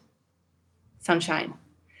and sunshine.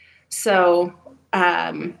 So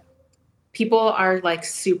people are like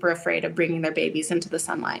super afraid of bringing their babies into the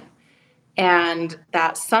sunlight. And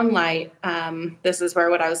that sunlight, this is where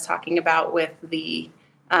what I was talking about with the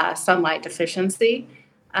sunlight deficiency.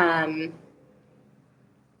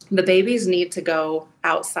 The babies need to go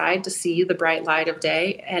outside to see the bright light of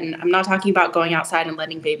day. And I'm not talking about going outside and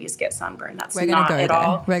letting babies get sunburned. That's not at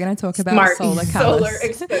all. We're going to talk about solar callus.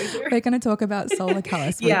 Exposure. We're going to talk about solar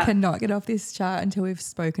callus. Yeah. We cannot get off this chart until we've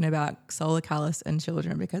spoken about solar callus and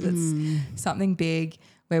children, because it's something big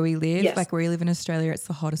where we live. Yes. Like, we live in Australia. It's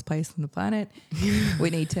the hottest place on the planet. We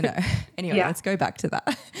need to know. Anyway, let's go back to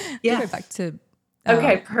that. Yeah. Go back to...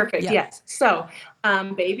 Okay, perfect. Yeah. Yes. So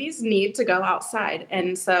babies need to go outside.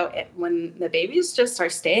 And so when the babies just are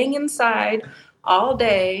staying inside all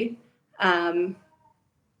day,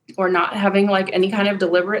 or not having like any kind of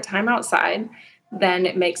deliberate time outside, then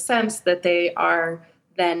it makes sense that they are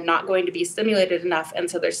then not going to be stimulated enough. And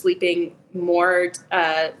so they're sleeping more,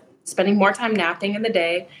 spending more time napping in the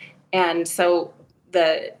day. And so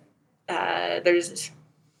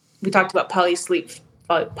we talked about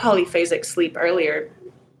polyphasic sleep earlier,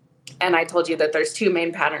 and I told you that there's two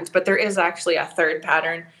main patterns, but there is actually a third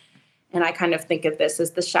pattern, and I kind of think of this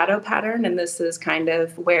as the shadow pattern, and this is kind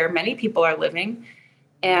of where many people are living,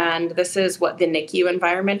 and this is what the NICU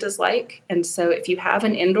environment is like. And so if you have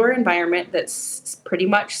an indoor environment that's pretty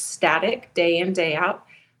much static day in, day out,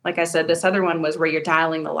 like I said, this other one was where you're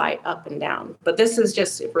dialing the light up and down, but this is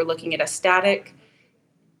just if we're looking at a static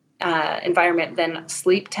environment, then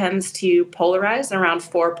sleep tends to polarize around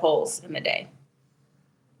 4 poles in the day.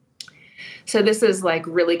 So this is like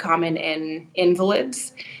really common in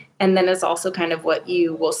invalids. And then it's also kind of what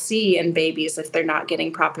you will see in babies if they're not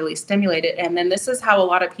getting properly stimulated. And then this is how a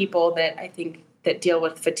lot of people that I think that deal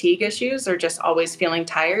with fatigue issues or just always feeling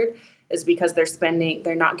tired is because they're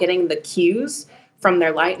not getting the cues from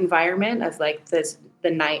their light environment of like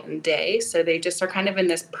the night and day. So they just are kind of in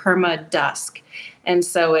this perma dusk. And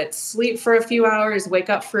so it's sleep for a few hours, wake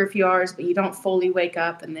up for a few hours, but you don't fully wake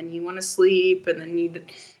up, and then you want to sleep, and then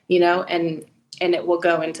and it will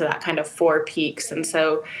go into that kind of 4 peaks. And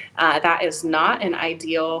so that is not an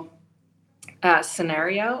ideal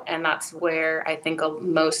scenario. And that's where I think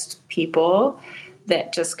most people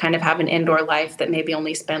that just kind of have an indoor life that maybe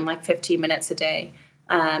only spend like 15 minutes a day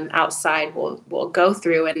outside will go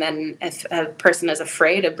through. And then if a person is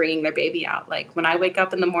afraid of bringing their baby out, like when I wake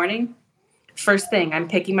up in the morning, first thing, I'm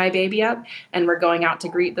picking my baby up and we're going out to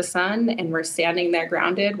greet the sun, and we're standing there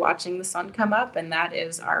grounded, watching the sun come up. And that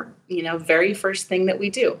is our, very first thing that we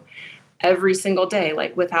do every single day,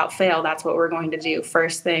 like without fail. That's what we're going to do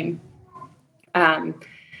first thing. And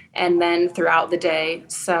then throughout the day.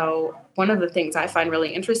 So one of the things I find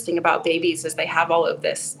really interesting about babies is they have all of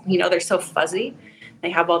this, they're so fuzzy. They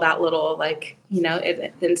have all that little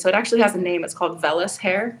and so it actually has a name. It's called vellus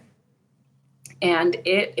hair. And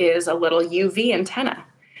it is a little UV antenna.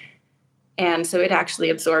 And so it actually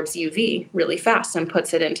absorbs UV really fast and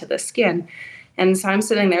puts it into the skin. And so I'm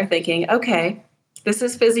sitting there thinking, okay, this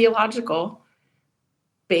is physiological.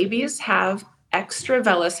 Babies have extra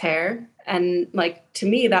vellus hair. And to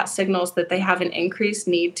me, that signals that they have an increased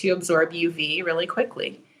need to absorb UV really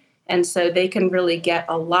quickly. And so they can really get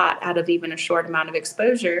a lot out of even a short amount of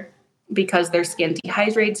exposure. because their skin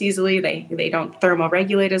dehydrates easily. They don't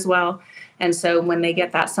thermoregulate as well. And so when they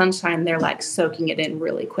get that sunshine, they're like soaking it in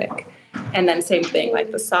really quick. And then same thing,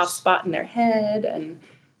 like the soft spot in their head,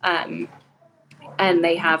 and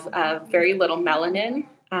they have very little melanin.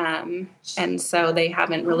 And so they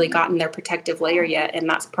haven't really gotten their protective layer yet. And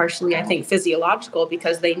that's partially, I think, physiological,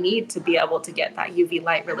 because they need to be able to get that UV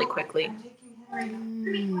light really quickly.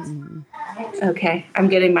 Okay, I'm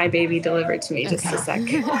getting my baby delivered to me. Just a sec.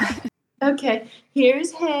 Okay,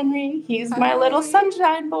 here's Henry. He's my little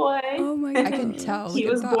sunshine boy. Oh my God. I can tell. He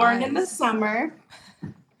was born in the summer.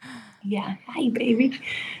 Yeah, hi, baby.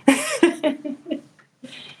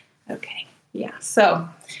 Okay, yeah. So,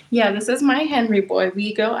 yeah, this is my Henry boy.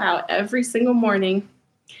 We go out every single morning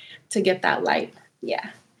to get that light.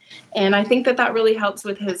 Yeah. And I think that really helps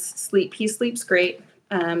with his sleep. He sleeps great.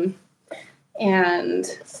 And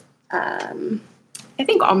I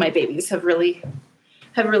think all my babies have really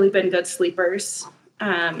been good sleepers.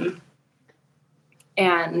 And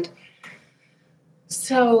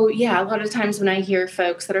so, yeah, a lot of times when I hear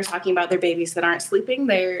folks that are talking about their babies that aren't sleeping,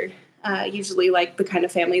 they're usually like the kind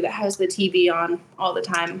of family that has the TV on all the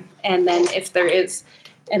time. And then if there is,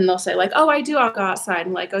 and they'll say like, oh, I'll go outside.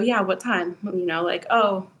 I'm like, oh yeah, what time? Like,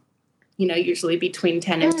 oh, usually between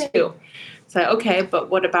 10 and 2. So, okay, but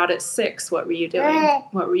what about at 6? What were you doing?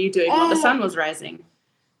 Well, the sun was rising.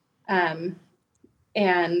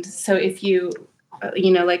 And so if you,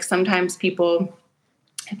 like sometimes people,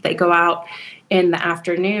 if they go out in the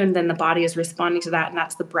afternoon, then the body is responding to that. And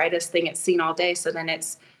that's the brightest thing it's seen all day. So then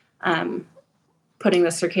it's putting the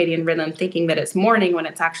circadian rhythm, thinking that it's morning when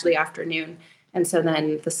it's actually afternoon. And so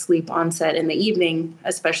then the sleep onset in the evening,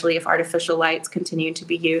 especially if artificial lights continue to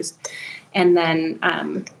be used. And then,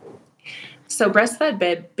 so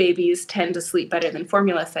breastfed babies tend to sleep better than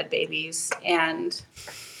formula-fed babies. And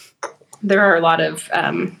there are a lot of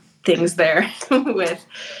things there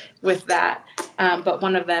with that. But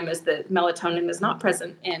one of them is that melatonin is not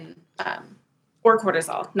present in, or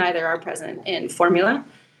cortisol, neither are present in formula.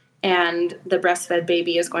 And the breastfed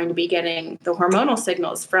baby is going to be getting the hormonal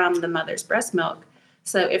signals from the mother's breast milk.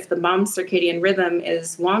 So if the mom's circadian rhythm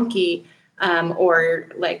is wonky, or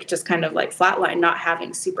like just kind of like flatline, not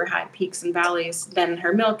having super high peaks and valleys, then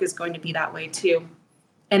her milk is going to be that way too.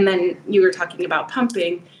 And then you were talking about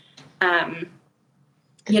pumping.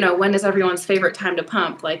 When is everyone's favorite time to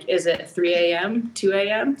pump? Like, is it 3 a.m., 2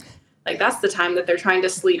 a.m.? Like, that's the time that they're trying to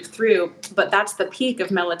sleep through, but that's the peak of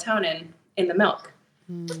melatonin in the milk.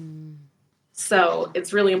 So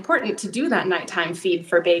it's really important to do that nighttime feed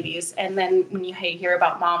for babies. And then when you hear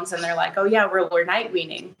about moms and they're like, oh yeah, we're night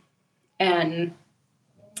weaning. And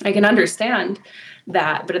I can understand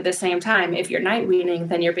that. But at the same time, if you're night weaning,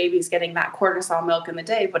 then your baby's getting that cortisol milk in the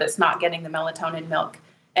day, but it's not getting the melatonin milk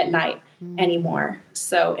at night anymore.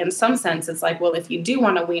 So in some sense, it's like, well, if you do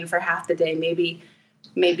want to wean for half the day,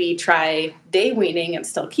 maybe try day weaning and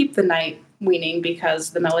still keep the night weaning,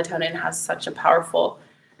 because the melatonin has such a powerful,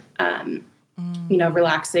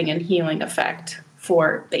 relaxing and healing effect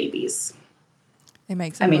for babies. It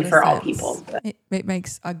makes for all people. It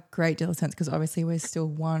makes a great deal of sense, because obviously we're still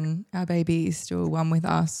one. Our baby is still one with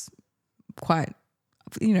us, quite,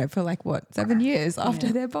 for like 7 years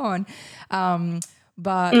after they're born.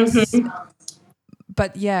 But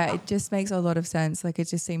yeah, it just makes a lot of sense. Like, it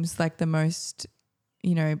just seems like the most,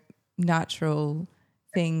 natural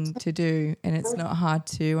thing to do, and it's not hard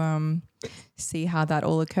to see how that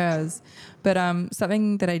all occurs. But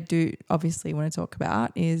something that I do obviously want to talk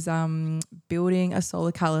about is building a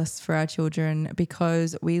solar callus for our children,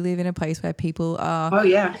 because we live in a place where people are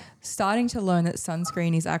starting to learn that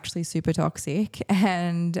sunscreen is actually super toxic.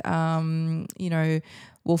 And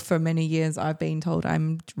for many years I've been told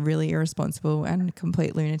I'm really irresponsible and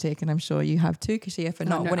complete lunatic, and I'm sure you have too, Kashia, for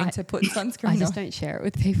not wanting to put sunscreen on. I just don't share it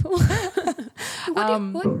with people. What are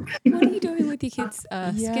you doing with your kids'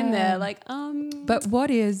 skin there? But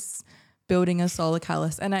what is building a solar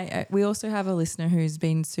callus? And we also have a listener who's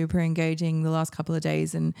been super engaging the last couple of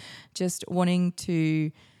days and just wanting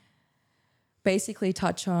to basically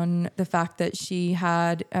touch on the fact that she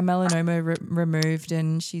had a melanoma removed,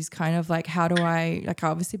 and she's kind of like, how do I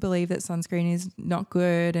obviously believe that sunscreen is not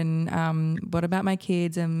good, and what about my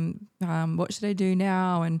kids, and what should I do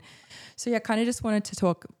now? And so kind of just wanted to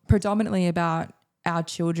talk predominantly about our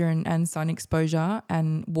children and sun exposure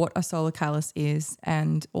and what a solar callus is,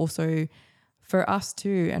 and also for us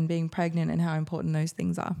too, and being pregnant and how important those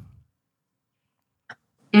things are.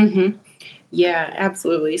 Mm-hmm. Yeah,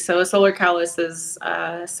 absolutely. So a solar callus is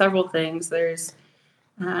several things. There's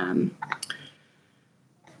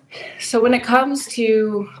so when it comes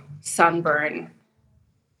to sunburn,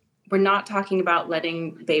 we're not talking about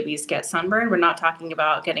letting babies get sunburned. We're not talking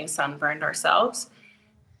about getting sunburned ourselves.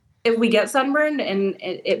 If we get sunburned, and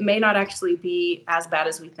it may not actually be as bad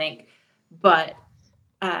as we think, but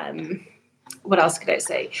what else could I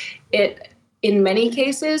say? It, in many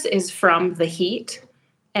cases, is from the heat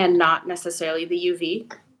and not necessarily the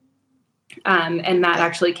UV. And that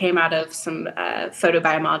actually came out of some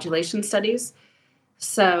photobiomodulation studies.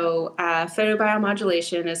 So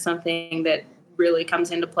photobiomodulation is something that really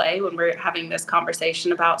comes into play when we're having this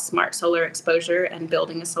conversation about smart solar exposure and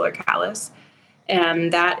building a solar callus.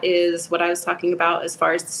 And that is what I was talking about as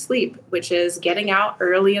far as the sleep, which is getting out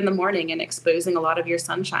early in the morning and exposing a lot of your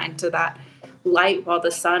sunshine to that light while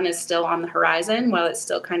the sun is still on the horizon, while it's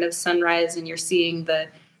still kind of sunrise and you're seeing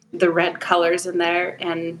the red colors in there.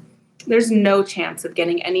 And there's no chance of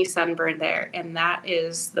getting any sunburn there. And that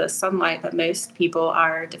is the sunlight that most people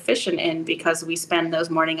are deficient in because we spend those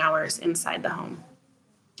morning hours inside the home.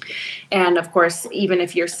 And of course, even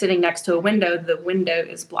if you're sitting next to a window, the window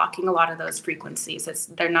is blocking a lot of those frequencies.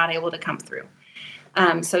 They're not able to come through.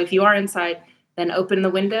 So if you are inside, then open the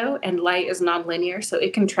window, and light is nonlinear, so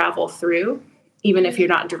it can travel through, even if you're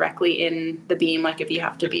not directly in the beam, like if you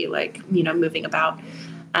have to be like, moving about,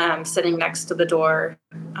 sitting next to the door.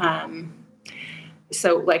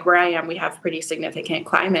 So like where I am, we have pretty significant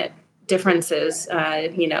climate differences,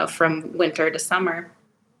 from winter to summer.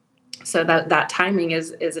 So that timing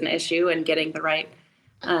is an issue, and getting the right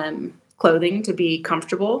clothing to be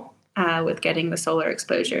comfortable with getting the solar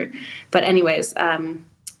exposure. But anyways,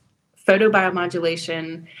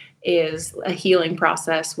 photobiomodulation is a healing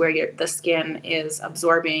process where the skin is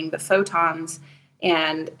absorbing the photons,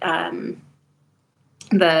 and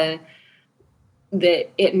it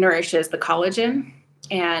nourishes the collagen,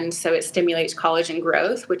 and so it stimulates collagen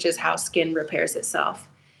growth, which is how skin repairs itself.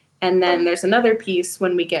 And then there's another piece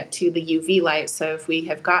when we get to the UV light. So if we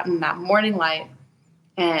have gotten that morning light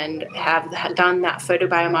and have done that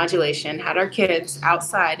photobiomodulation, had our kids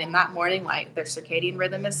outside in that morning light, their circadian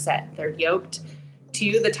rhythm is set. They're yoked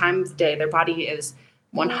to the time of day. Their body is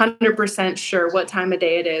 100% sure what time of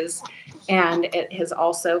day it is. And it has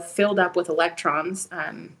also filled up with electrons,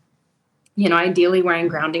 ideally wearing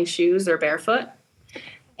grounding shoes or barefoot.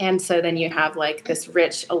 And so then you have like this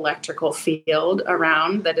rich electrical field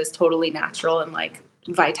around that is totally natural and like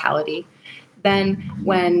vitality. Then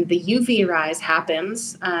when the UV rise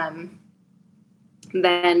happens, then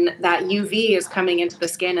that UV is coming into the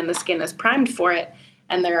skin, and the skin is primed for it.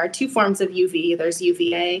 And there are two forms of UV. There's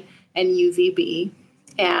UVA and UVB.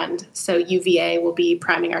 And so UVA will be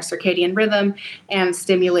priming our circadian rhythm and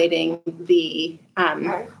stimulating the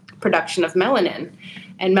production of melanin.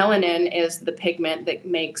 And melanin is the pigment that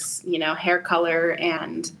makes, hair color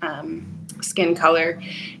and skin color.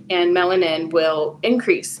 And melanin will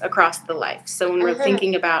increase across the life. So when we're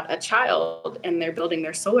thinking about a child and they're building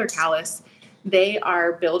their solar callus, they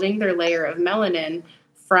are building their layer of melanin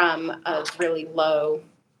from a really low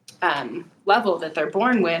level that they're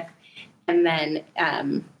born with. And then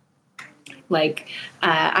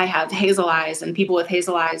I have hazel eyes, and people with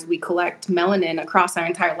hazel eyes, we collect melanin across our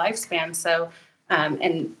entire lifespan. So,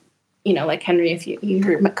 like Henry, if you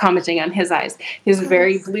were commenting on his eyes, he has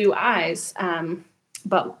very blue eyes,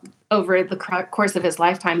 but over the course of his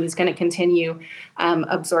lifetime, he's going to continue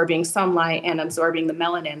absorbing sunlight and absorbing the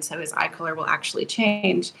melanin. So his eye color will actually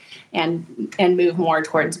change and move more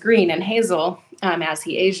towards green and hazel as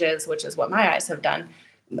he ages, which is what my eyes have done,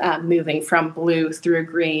 moving from blue through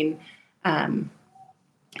green. And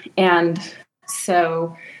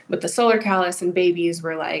so with the solar callus and babies,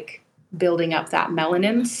 we're like building up that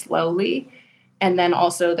melanin slowly, and then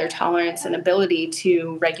also their tolerance and ability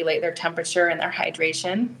to regulate their temperature and their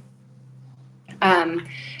hydration.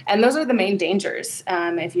 And those are the main dangers.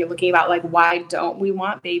 If you're looking about like, why don't we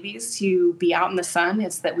want babies to be out in the sun?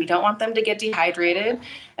 It's that we don't want them to get dehydrated,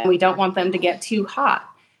 and we don't want them to get too hot.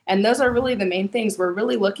 And those are really the main things. We're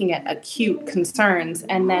really looking at acute concerns.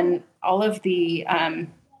 And then all of the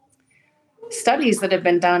studies that have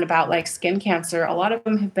been done about like skin cancer, a lot of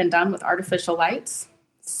them have been done with artificial lights.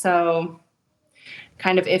 So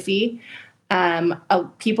kind of iffy.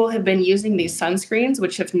 People have been using these sunscreens,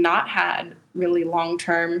 which have not had really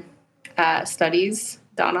long-term studies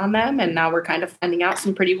done on them. And now we're kind of finding out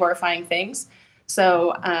some pretty horrifying things.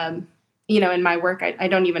 So, in my work, I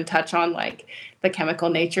don't even touch on like the chemical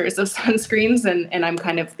natures of sunscreens. And I'm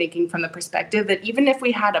kind of thinking from the perspective that even if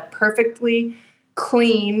we had a perfectly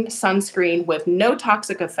clean sunscreen with no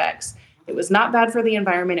toxic effects, it was not bad for the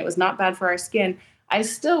environment, it was not bad for our skin, I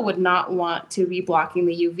still would not want to be blocking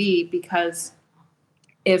the UV, because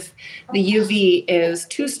if the UV is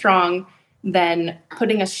too strong, then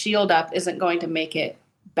putting a shield up isn't going to make it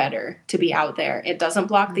better to be out there. It doesn't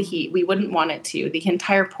block the heat. We wouldn't want it to. The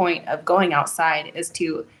entire point of going outside is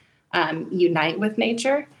to unite with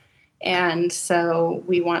nature. And so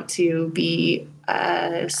we want to be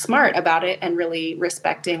smart about it and really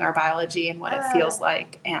respecting our biology and what it feels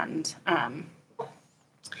like. And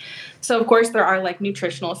so, of course, there are like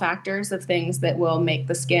nutritional factors of things that will make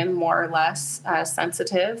the skin more or less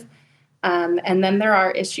sensitive. And then there are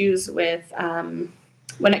issues with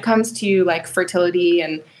when it comes to like fertility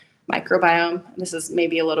and microbiome. This is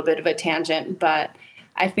maybe a little bit of a tangent, but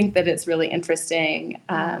I think that it's really interesting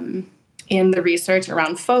in the research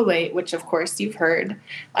around folate, which of course you've heard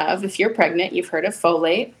of. If you're pregnant, you've heard of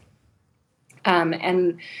folate.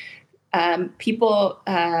 And people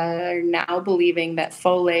are now believing that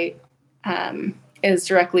folate is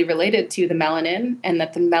directly related to the melanin, and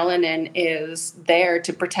that the melanin is there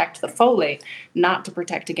to protect the folate, not to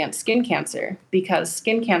protect against skin cancer, because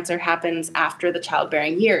skin cancer happens after the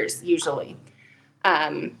childbearing years usually.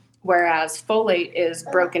 Whereas folate is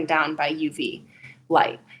broken down by UV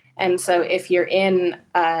light. And so if you're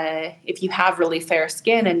if you have really fair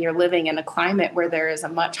skin and you're living in a climate where there is a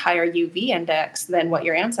much higher UV index than what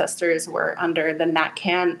your ancestors were under, then that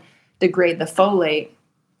can degrade the folate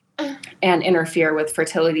and interfere with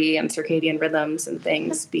fertility and circadian rhythms and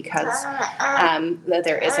things, because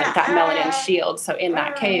there isn't that melanin shield. So in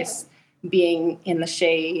that case, being in the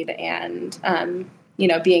shade and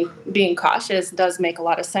being cautious does make a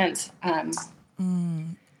lot of sense.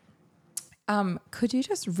 Could you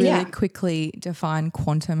just really quickly define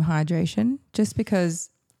quantum hydration? Just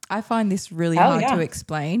because I find this really hard to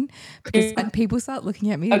explain, because people start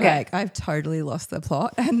looking at me like I've totally lost the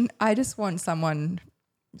plot, and I just want someone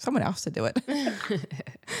else to do it.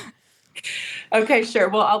 Okay, sure.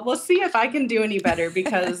 Well, we'll see if I can do any better,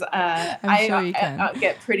 because I'm sure you can. I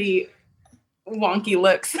get pretty wonky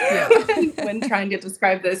looks when trying to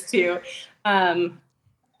describe this too.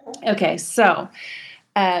 Okay, so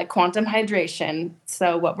quantum hydration.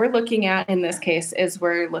 So what we're looking at in this case is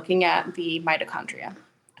we're looking at the mitochondria.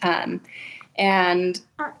 And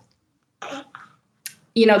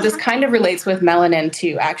this kind of relates with melanin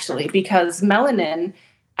too, actually, because melanin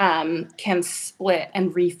can split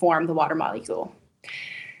and reform the water molecule.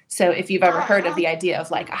 So if you've ever heard of the idea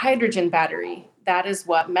of like a hydrogen battery, that is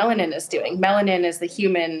what melanin is doing. Melanin is the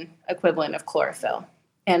human equivalent of chlorophyll.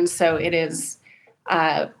 And so it is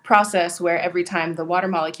a process where every time the water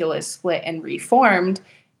molecule is split and reformed,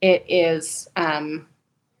 it is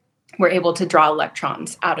we're able to draw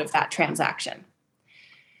electrons out of that transaction.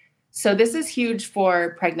 So this is huge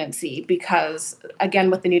for pregnancy because, again,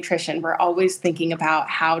 with the nutrition, we're always thinking about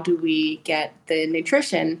how do we get the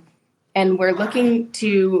nutrition, and we're looking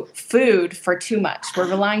to food for too much. We're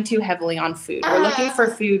relying too heavily on food. We're looking for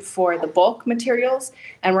food for the bulk materials,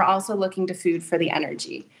 and we're also looking to food for the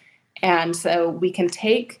energy. And so we can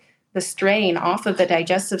take the strain off of the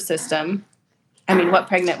digestive system. I mean, what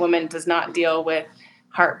pregnant woman does not deal with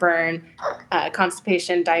heartburn,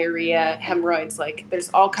 constipation, diarrhea, hemorrhoids? Like, there's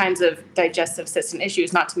all kinds of digestive system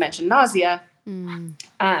issues, not to mention nausea.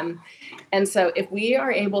 And so if we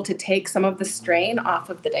are able to take some of the strain off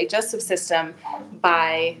of the digestive system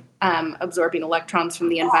by absorbing electrons from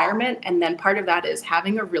the environment, and then part of that is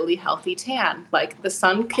having a really healthy tan. Like, the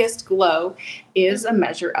sun-kissed glow is a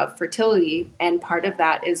measure of fertility, and part of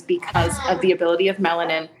that is because of the ability of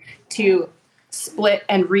melanin to split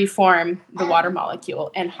and reform the water molecule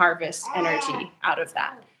and harvest energy out of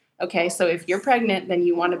that. Okay, so if you're pregnant, then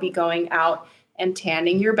you want to be going out and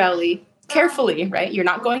tanning your belly carefully, right? You're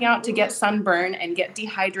not going out to get sunburn and get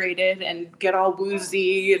dehydrated and get all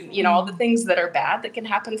woozy and, all the things that are bad that can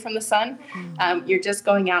happen from the sun. You're just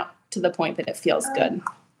going out to the point that it feels good.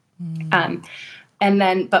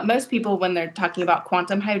 But most people, when they're talking about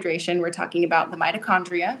quantum hydration, we're talking about the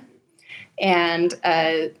mitochondria, and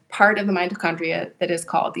part of the mitochondria that is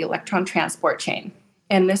called the electron transport chain.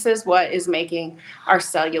 And this is what is making our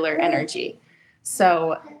cellular energy.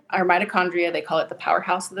 So our mitochondria, they call it the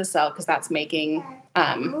powerhouse of the cell, because that's making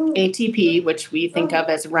ATP, which we think of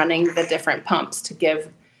as running the different pumps to give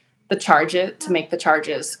the charges, to make the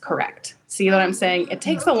charges correct. See what I'm saying? It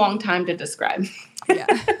takes a long time to describe. Yeah.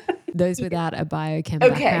 Those without a biochem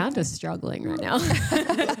background are struggling right now.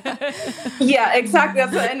 Yeah, exactly.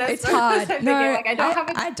 It's hard. No,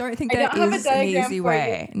 I don't think there is an easy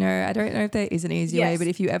way. No, I don't know if there is an easy way, but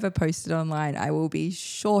if you ever post it online, I will be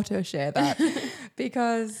sure to share that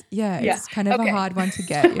because, it's kind of a hard one to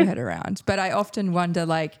get your head around. But I often wonder,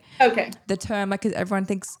 the term, because everyone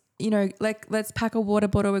thinks, let's pack a water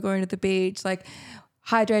bottle, we're going to the beach,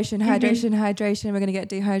 hydration, we're going to get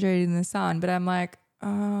dehydrated in the sun. But I'm like,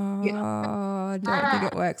 I don't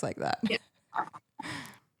think it works like that. Yeah.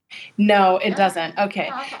 No, it doesn't. Okay.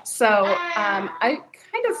 So I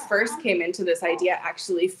kind of first came into this idea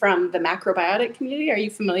actually from the macrobiotic community. Are you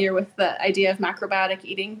familiar with the idea of macrobiotic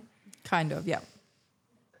eating? Kind of, yeah.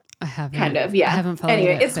 I haven't. Kind of, yeah. I haven't followed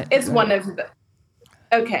Anyway, it. it's one of the.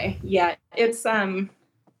 Okay, yeah, it's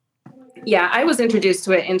yeah. I was introduced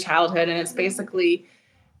to it in childhood, and it's basically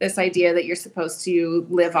this idea that you're supposed to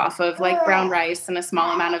live off of like brown rice and a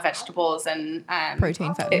small amount of vegetables, and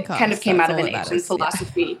Protein, fat, and it kind of carbs. came That's out of all an that ancient matters. Yeah.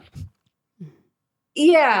 philosophy.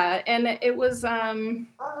 Yeah, and it was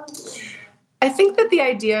I think that the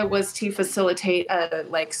idea was to facilitate a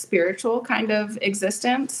like spiritual kind of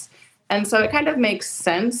existence. And so it kind of makes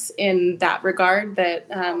sense in that regard that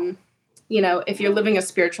you know, if you're living a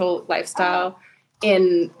spiritual lifestyle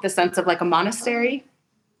in the sense of like a monastery,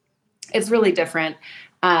 it's really different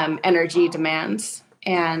energy demands.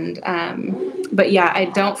 And but yeah, I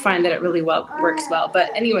don't find that it really works well.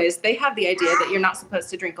 But anyways, they have the idea that you're not supposed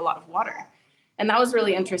to drink a lot of water. And that was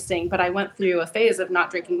really interesting. But I went through a phase of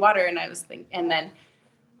not drinking water, and I was thinking, and then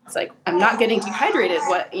it's like, I'm not getting dehydrated.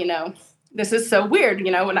 What, you know, this is so weird.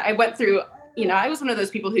 You know, when I went through, you know, I was one of those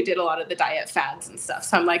people who did a lot of the diet fads and stuff.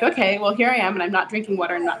 So I'm like, okay, well, here I am, and I'm not drinking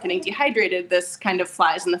water and not getting dehydrated. This kind of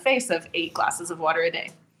flies in the face of 8 glasses of water a day.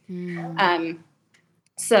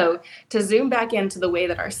 So to zoom back into the way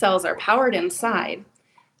that our cells are powered inside,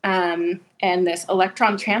 and this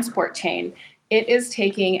electron transport chain, it is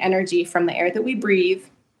taking energy from the air that we breathe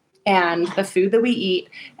and the food that we eat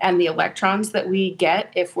and the electrons that we get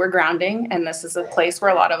if we're grounding. And this is a place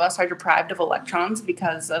where a lot of us are deprived of electrons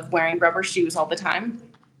because of wearing rubber shoes all the time.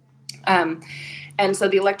 And so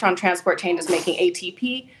the electron transport chain is making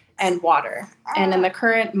ATP and water. And in the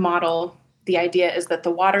current model, the idea is that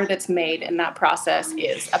the water that's made in that process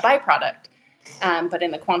is a byproduct. But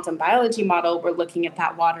in the quantum biology model, we're looking at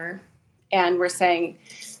that water and we're saying,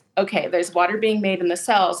 okay, there's water being made in the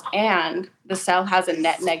cells and the cell has a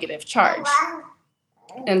net negative charge.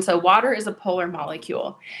 And so water is a polar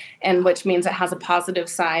molecule, and which means it has a positive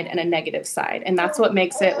side and a negative side. And that's what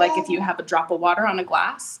makes it like if you have a drop of water on a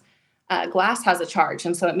glass has a charge.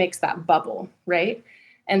 And so it makes that bubble, right?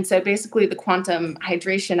 And so basically the quantum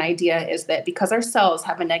hydration idea is that because our cells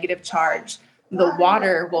have a negative charge, the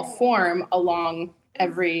water will form along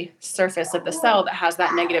every surface of the cell that has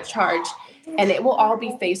that negative charge, and it will all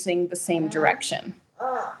be facing the same direction.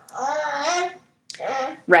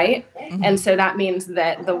 Right? Mm-hmm. And so that means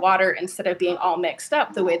that the water, instead of being all mixed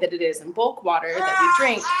up the way that it is in bulk water that we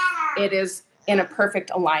drink, it is in a perfect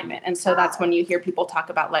alignment. And so that's when you hear people talk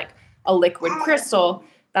about like a liquid crystal.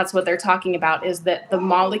 That's what they're talking about, is that the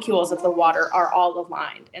molecules of the water are all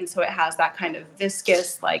aligned. And so it has that kind of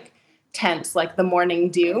viscous, like tense, like the morning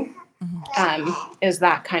dew. Is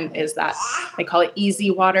that they call it easy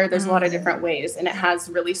water. There's a lot of different ways, and it has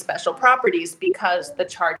really special properties because the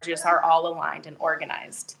charges are all aligned and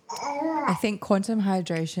organized. I think quantum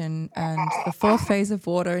hydration and the 4th phase of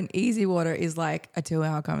water and easy water is like a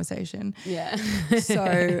 2-hour conversation. Yeah.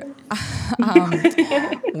 So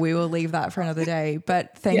we will leave that for another day.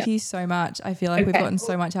 But thank you so much. I feel like we've gotten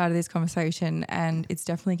so much out of this conversation, and it's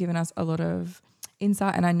definitely given us a lot of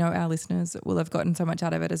insight, and I know our listeners will have gotten so much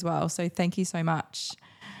out of it as well. So thank you so much.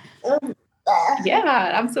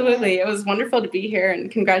 Yeah, absolutely. It was wonderful to be here,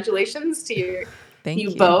 and congratulations to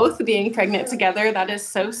you both being pregnant together. That is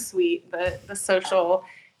so sweet. The social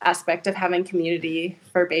aspect of having community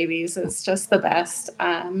for babies is just the best.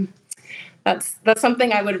 That's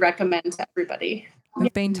something I would recommend to everybody.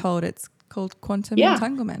 We've been told it's called quantum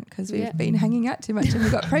entanglement because we've been hanging out too much and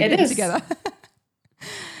we got pregnant together.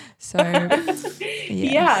 So,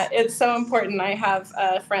 yeah, it's so important. I have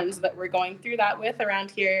friends that we're going through that with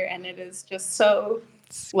around here, and it is just so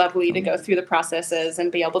lovely to go through the processes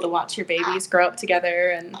and be able to watch your babies grow up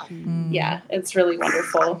together. And yeah, it's really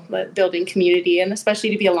wonderful building community, and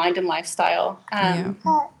especially to be aligned in lifestyle.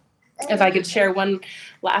 If I could share one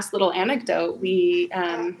last little anecdote, we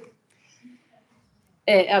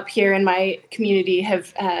up here in my community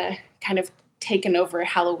have kind of taken over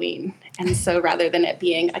Halloween. And so rather than it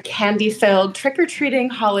being a candy-filled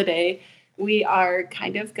trick-or-treating holiday, we are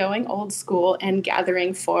kind of going old school and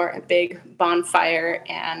gathering for a big bonfire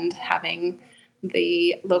and having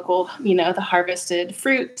the local, the harvested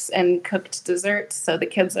fruits and cooked desserts. So the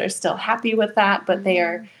kids are still happy with that, but they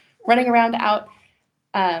are running around out,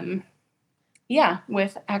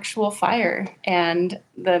 with actual fire. And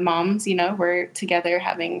the moms, we're together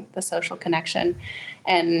having the social connection.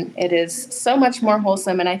 And it is so much more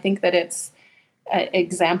wholesome. And I think that it's an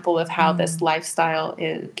example of how this lifestyle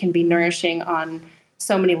can be nourishing on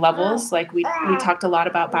so many levels. Like we talked a lot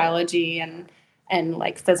about biology and and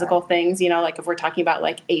like physical things, you know, like if we're talking about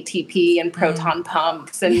like ATP and proton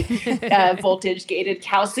pumps and voltage gated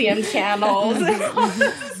calcium channels.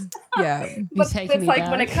 Yeah. But it's like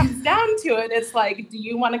when it comes down to it, it's like, do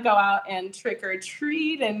you want to go out and trick or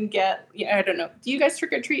treat and get, I don't know. Do you guys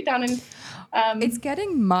trick or treat down in it's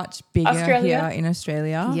getting much bigger Australia? Here in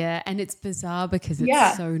Australia. Yeah, and it's bizarre because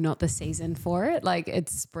it's so not the season for it. Like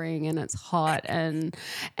it's spring and it's hot and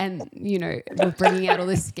you know, we're bringing out all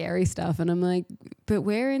this scary stuff and I'm like, but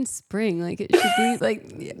we're in spring. Like it should be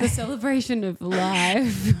like the celebration of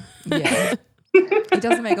life. Yeah. It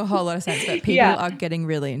doesn't make a whole lot of sense, but people are getting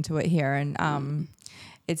really into it here and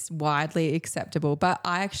it's widely acceptable. But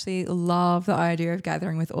I actually love the idea of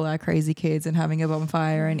gathering with all our crazy kids and having a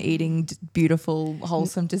bonfire and eating beautiful,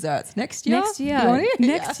 wholesome desserts next year.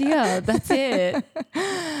 Next year. That's it.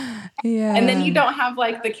 Yeah. And then you don't have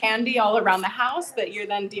like the candy all around the house that you're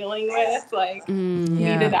then dealing with, like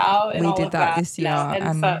weeded out. And we all did of that this year,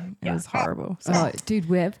 and so, it was horrible. So. Oh, dude,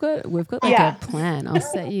 we've got like a plan. I'll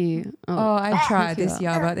set you. I tried this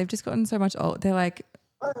year, but they've just gotten so much old. They're like,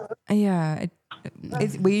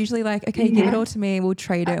 we usually like, okay, give it all to me. We'll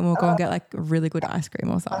trade it and we'll go and get like really good ice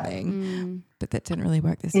cream or something. But that didn't really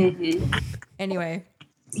work this year. Anyway.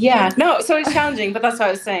 Yeah, no, so it's challenging, but that's what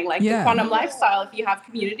I was saying. Like the quantum lifestyle, if you have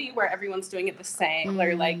community where everyone's doing it the same,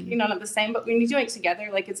 or like, you know, not the same, but when you're doing it together,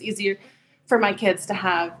 like it's easier for my kids to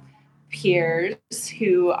have peers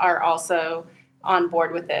who are also on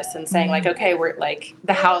board with this and saying like, okay, we're like,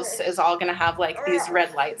 the house is all going to have like these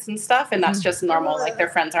red lights and stuff. And that's just normal. Like their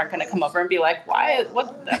friends aren't going to come over and be like,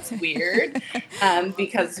 that's weird.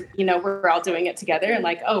 Because, you know, we're all doing it together and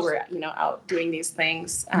like, oh, we're, you know, out doing these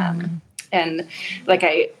things. And like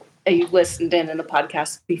I listened in the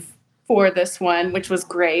podcast before this one, which was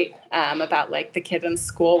great, about like the kid in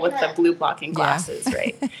school with the blue blocking glasses,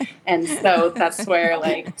 right? And so that's where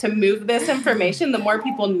like to move this information, the more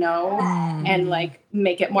people know and like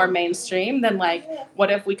make it more mainstream, then like what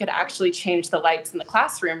if we could actually change the lights in the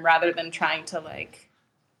classroom rather than trying to like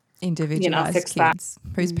individualize fix kids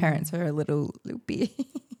that. whose parents are a little loopy.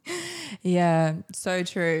 Yeah, so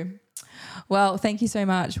true. Well, thank you so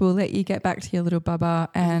much. We'll let you get back to your little bubba.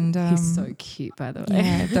 And he's so cute, by the way.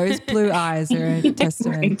 Yeah, those blue eyes are a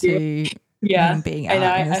testament to him being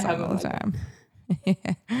out in the sun all the time.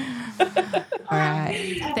 All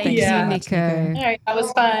right. Thank you, Nikko. All right, that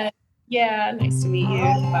was fun. Yeah, nice to meet you.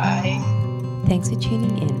 Bye. Thanks for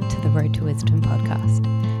tuning in to the Road to Wisdom podcast.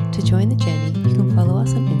 To join the journey, you can follow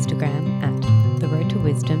us on Instagram at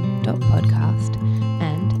theroadtowisdom.podcast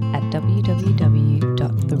and at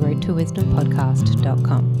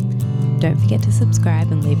www.theroadtowisdompodcast.com. Don't forget to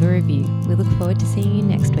subscribe and leave a review. We look forward to seeing you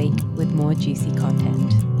next week with more juicy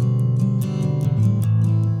content.